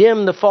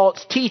condemn the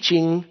false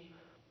teaching,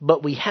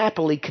 but we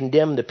happily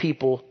condemn the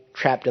people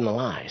trapped in the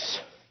lies.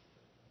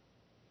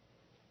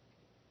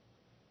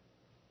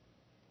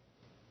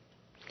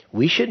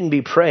 We shouldn't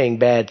be praying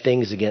bad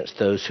things against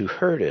those who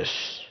hurt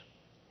us.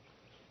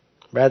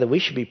 Rather, we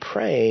should be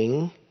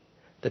praying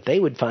that they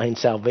would find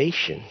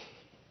salvation,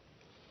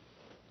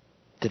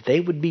 that they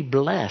would be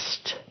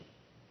blessed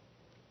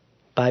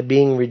by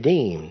being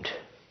redeemed.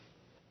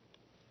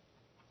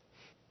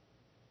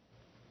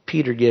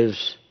 Peter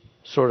gives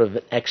sort of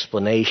an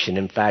explanation.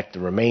 In fact,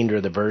 the remainder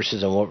of the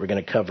verses and what we're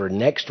going to cover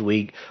next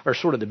week are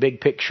sort of the big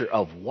picture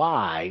of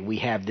why we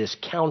have this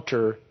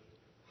counter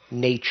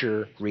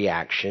nature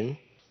reaction.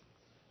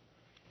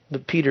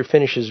 But Peter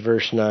finishes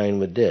verse 9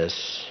 with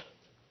this: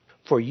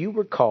 "For you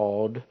were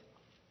called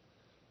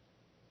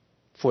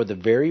for the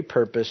very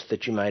purpose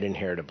that you might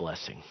inherit a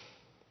blessing.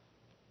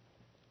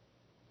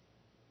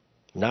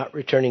 Not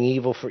returning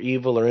evil for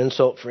evil or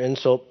insult for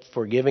insult,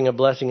 for giving a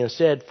blessing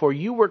instead. For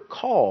you were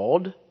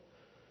called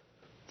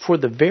for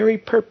the very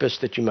purpose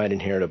that you might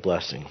inherit a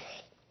blessing."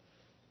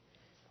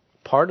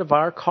 Part of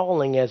our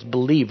calling as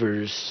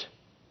believers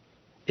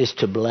is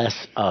to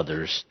bless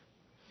others,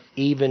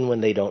 even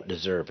when they don't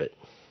deserve it.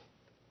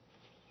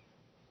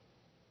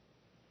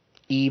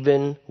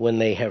 Even when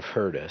they have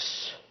hurt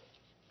us.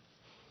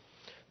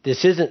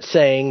 This isn't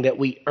saying that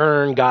we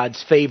earn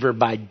God's favor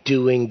by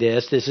doing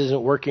this. This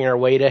isn't working our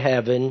way to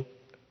heaven.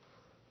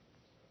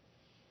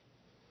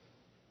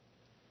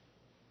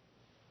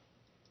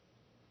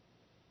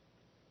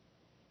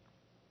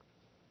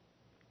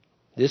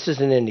 This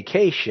is an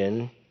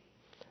indication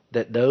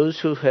that those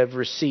who have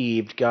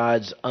received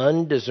God's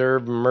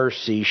undeserved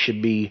mercy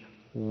should be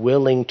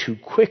willing to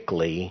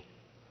quickly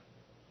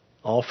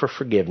offer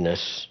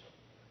forgiveness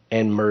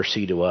and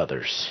mercy to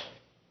others.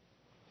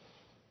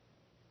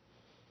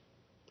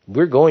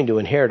 We're going to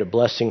inherit a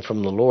blessing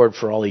from the Lord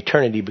for all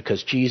eternity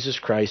because Jesus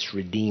Christ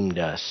redeemed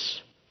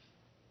us.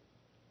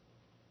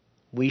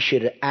 We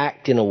should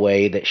act in a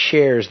way that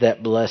shares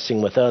that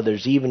blessing with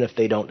others, even if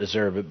they don't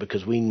deserve it,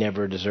 because we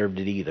never deserved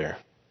it either.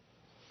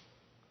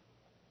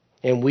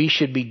 And we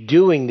should be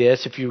doing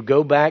this, if you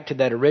go back to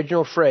that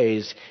original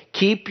phrase,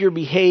 keep your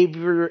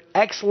behavior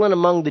excellent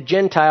among the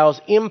Gentiles,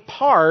 in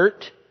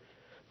part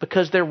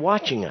because they're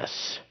watching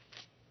us,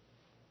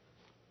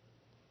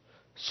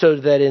 so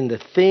that in the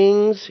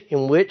things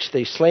in which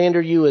they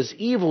slander you as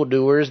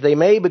evildoers, they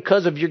may,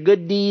 because of your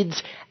good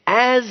deeds,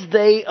 as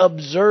they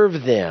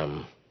observe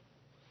them,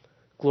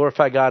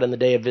 glorify God in the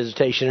day of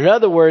visitation. In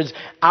other words,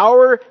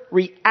 our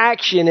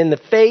reaction in the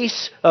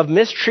face of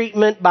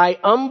mistreatment by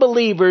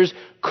unbelievers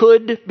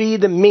could be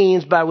the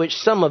means by which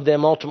some of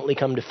them ultimately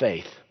come to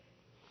faith,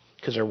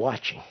 because they're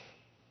watching.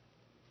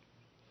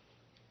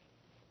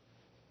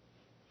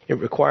 It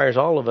requires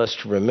all of us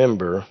to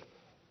remember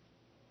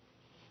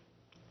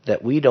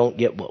that we don't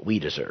get what we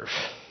deserve.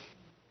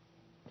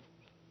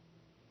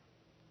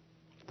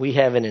 We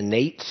have an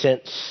innate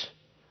sense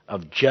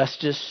of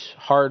justice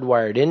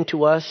hardwired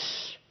into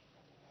us.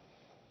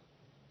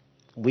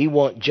 We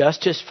want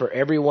justice for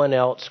everyone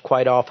else,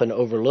 quite often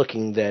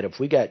overlooking that if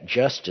we got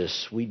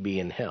justice, we'd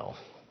be in hell,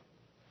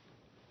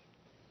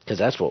 because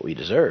that's what we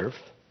deserve.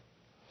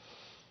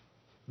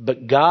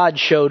 But God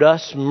showed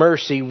us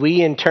mercy.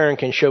 We in turn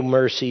can show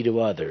mercy to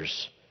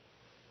others.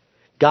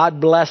 God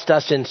blessed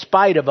us in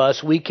spite of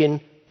us. We can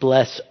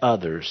bless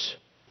others.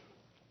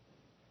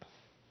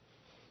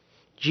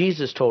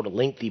 Jesus told a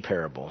lengthy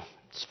parable.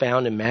 It's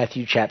found in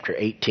Matthew chapter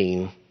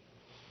 18,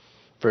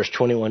 verse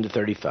 21 to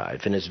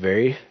 35. And it's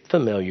very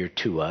familiar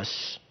to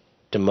us,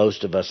 to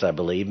most of us, I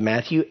believe.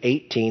 Matthew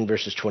 18,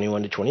 verses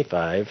 21 to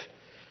 25.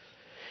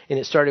 And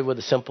it started with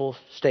a simple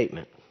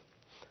statement.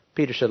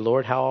 Peter said,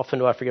 "Lord, how often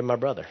do I forgive my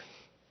brother?"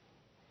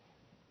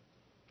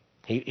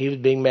 He was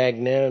being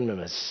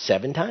magnanimous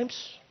 7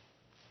 times.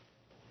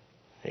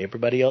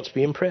 Everybody else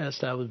be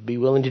impressed. I would be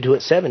willing to do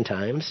it 7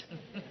 times.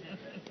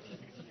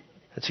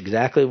 That's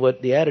exactly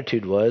what the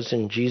attitude was.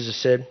 And Jesus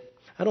said,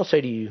 "I don't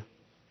say to you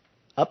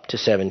up to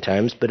 7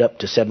 times, but up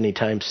to 70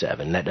 times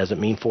 7. That doesn't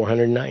mean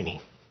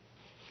 490.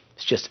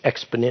 It's just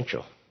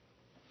exponential."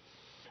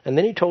 And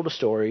then he told a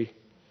story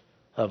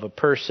of a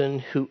person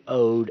who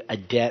owed a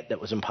debt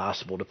that was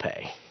impossible to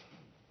pay.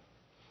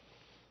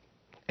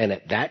 And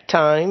at that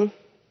time,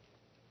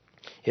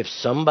 if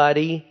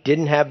somebody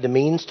didn't have the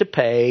means to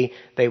pay,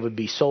 they would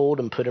be sold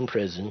and put in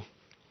prison.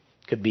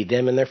 Could be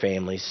them and their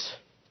families.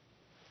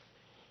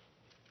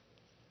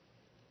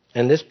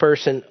 And this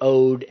person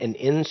owed an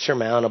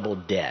insurmountable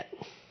debt,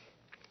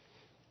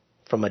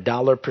 from a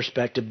dollar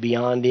perspective,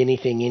 beyond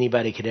anything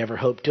anybody could ever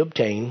hope to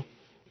obtain.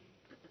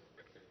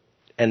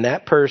 And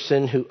that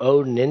person who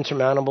owed an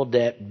insurmountable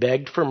debt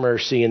begged for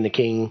mercy, and the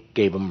king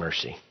gave him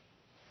mercy.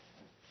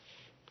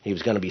 He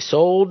was going to be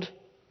sold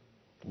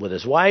with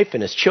his wife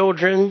and his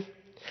children,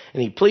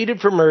 and he pleaded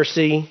for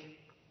mercy.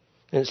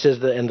 And it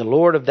says, and the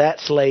Lord of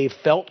that slave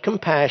felt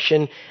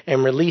compassion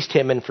and released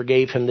him and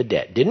forgave him the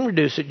debt. Didn't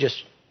reduce it,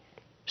 just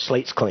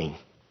slate's clean.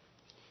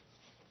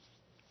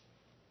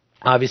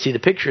 Obviously, the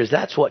picture is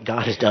that's what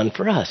God has done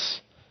for us.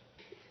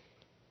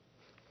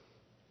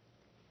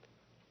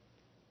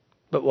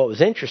 But what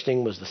was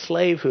interesting was the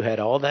slave who had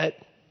all that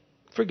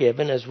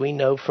forgiven, as we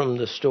know from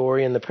the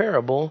story in the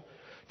parable,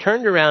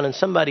 turned around and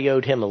somebody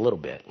owed him a little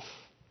bit.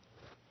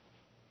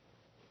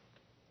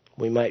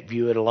 We might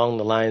view it along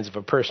the lines of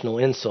a personal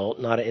insult,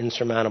 not an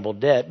insurmountable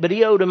debt. But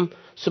he owed him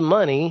some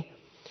money.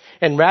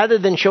 And rather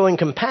than showing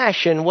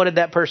compassion, what did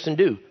that person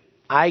do?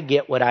 I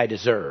get what I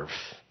deserve.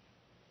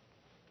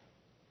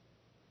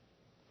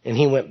 And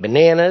he went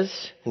bananas,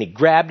 and he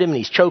grabbed him, and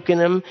he's choking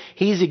him.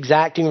 He's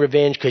exacting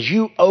revenge because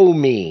you owe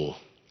me.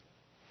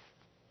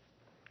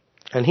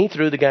 And he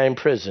threw the guy in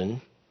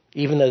prison,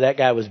 even though that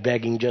guy was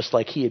begging just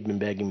like he had been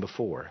begging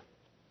before.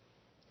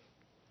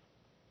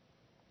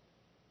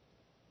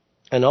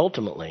 And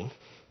ultimately,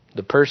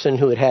 the person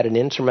who had had an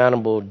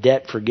insurmountable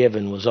debt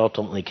forgiven was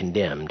ultimately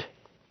condemned,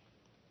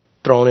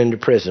 thrown into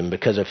prison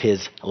because of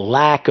his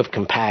lack of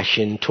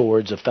compassion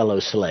towards a fellow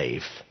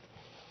slave.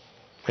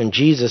 And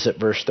Jesus at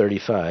verse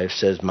 35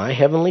 says, my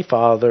heavenly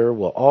Father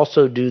will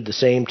also do the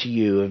same to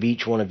you if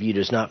each one of you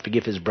does not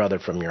forgive his brother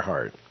from your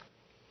heart.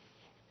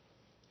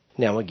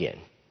 Now again,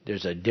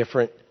 there's a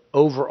different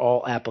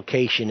overall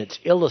application. It's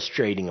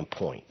illustrating a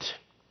point.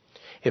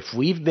 If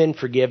we've been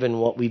forgiven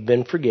what we've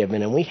been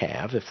forgiven, and we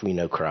have, if we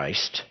know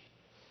Christ,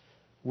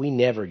 we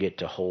never get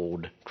to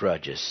hold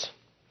grudges.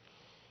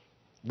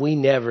 We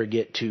never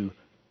get to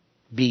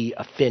be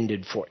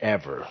offended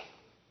forever.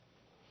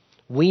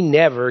 We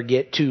never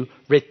get to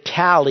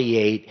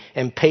retaliate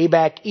and pay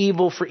back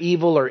evil for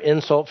evil or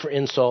insult for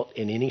insult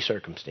in any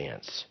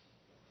circumstance.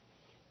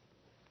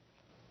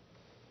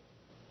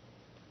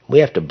 We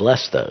have to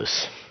bless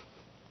those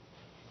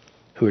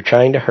who are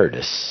trying to hurt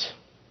us,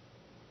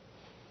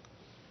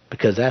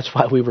 because that's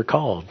why we were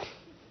called.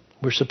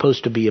 We're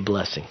supposed to be a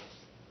blessing.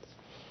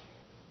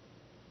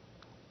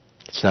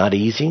 It's not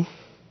easy.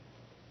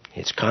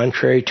 It's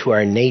contrary to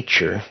our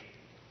nature,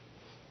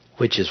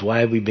 which is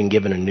why we've been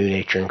given a new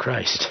nature in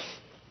Christ,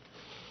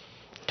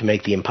 to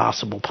make the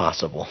impossible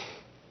possible.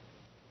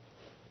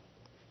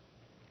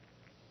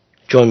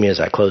 Join me as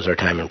I close our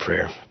time in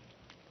prayer.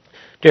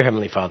 Dear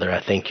Heavenly Father,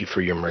 I thank you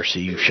for your mercy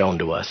you've shown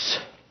to us.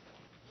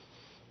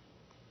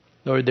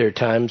 Lord, there are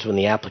times when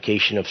the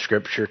application of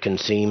Scripture can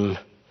seem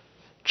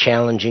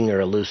challenging or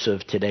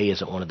elusive. Today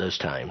isn't one of those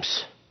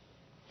times.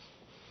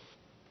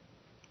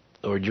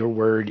 Lord, your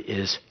word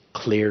is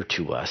clear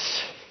to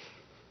us.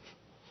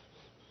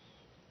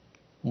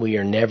 We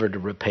are never to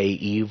repay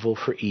evil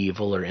for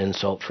evil or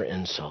insult for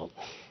insult.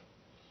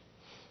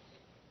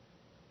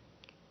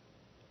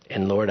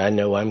 And Lord, I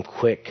know I'm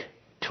quick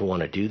to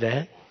want to do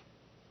that.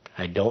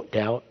 I don't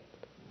doubt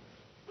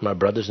my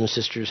brothers and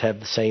sisters have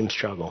the same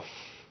struggle.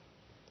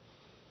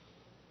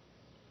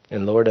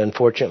 And Lord,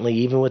 unfortunately,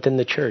 even within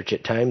the church,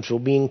 at times we'll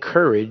be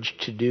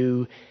encouraged to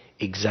do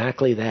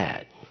exactly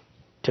that,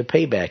 to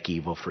pay back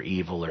evil for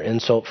evil or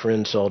insult for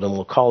insult, and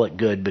we'll call it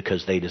good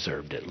because they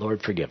deserved it.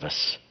 Lord, forgive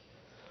us.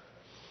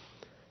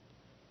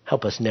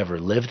 Help us never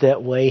live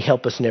that way.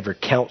 Help us never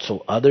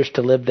counsel others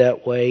to live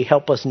that way.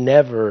 Help us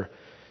never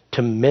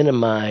to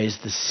minimize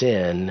the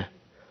sin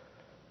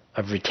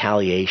of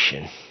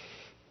retaliation.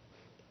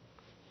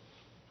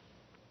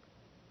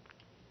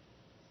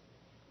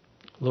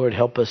 Lord,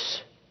 help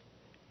us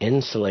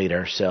insulate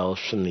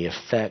ourselves from the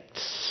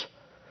effects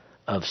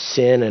of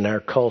sin in our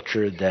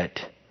culture that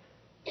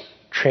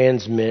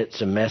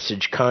transmits a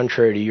message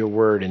contrary to your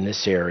word in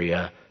this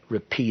area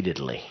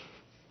repeatedly,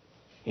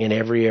 in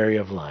every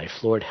area of life.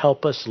 Lord,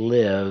 help us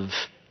live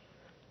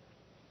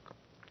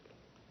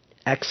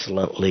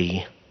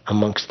excellently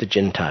amongst the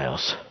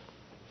Gentiles.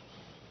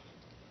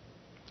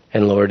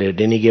 And Lord,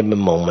 at any given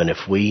moment,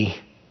 if we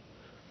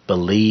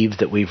believe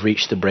that we've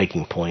reached the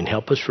breaking point,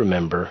 help us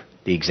remember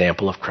the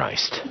example of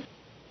Christ.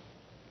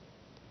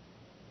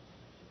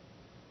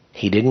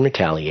 He didn't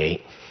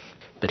retaliate,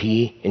 but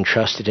he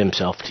entrusted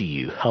himself to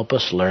you. Help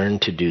us learn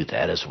to do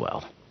that as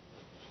well.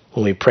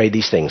 When we pray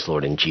these things,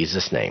 Lord, in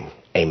Jesus' name,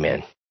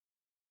 amen.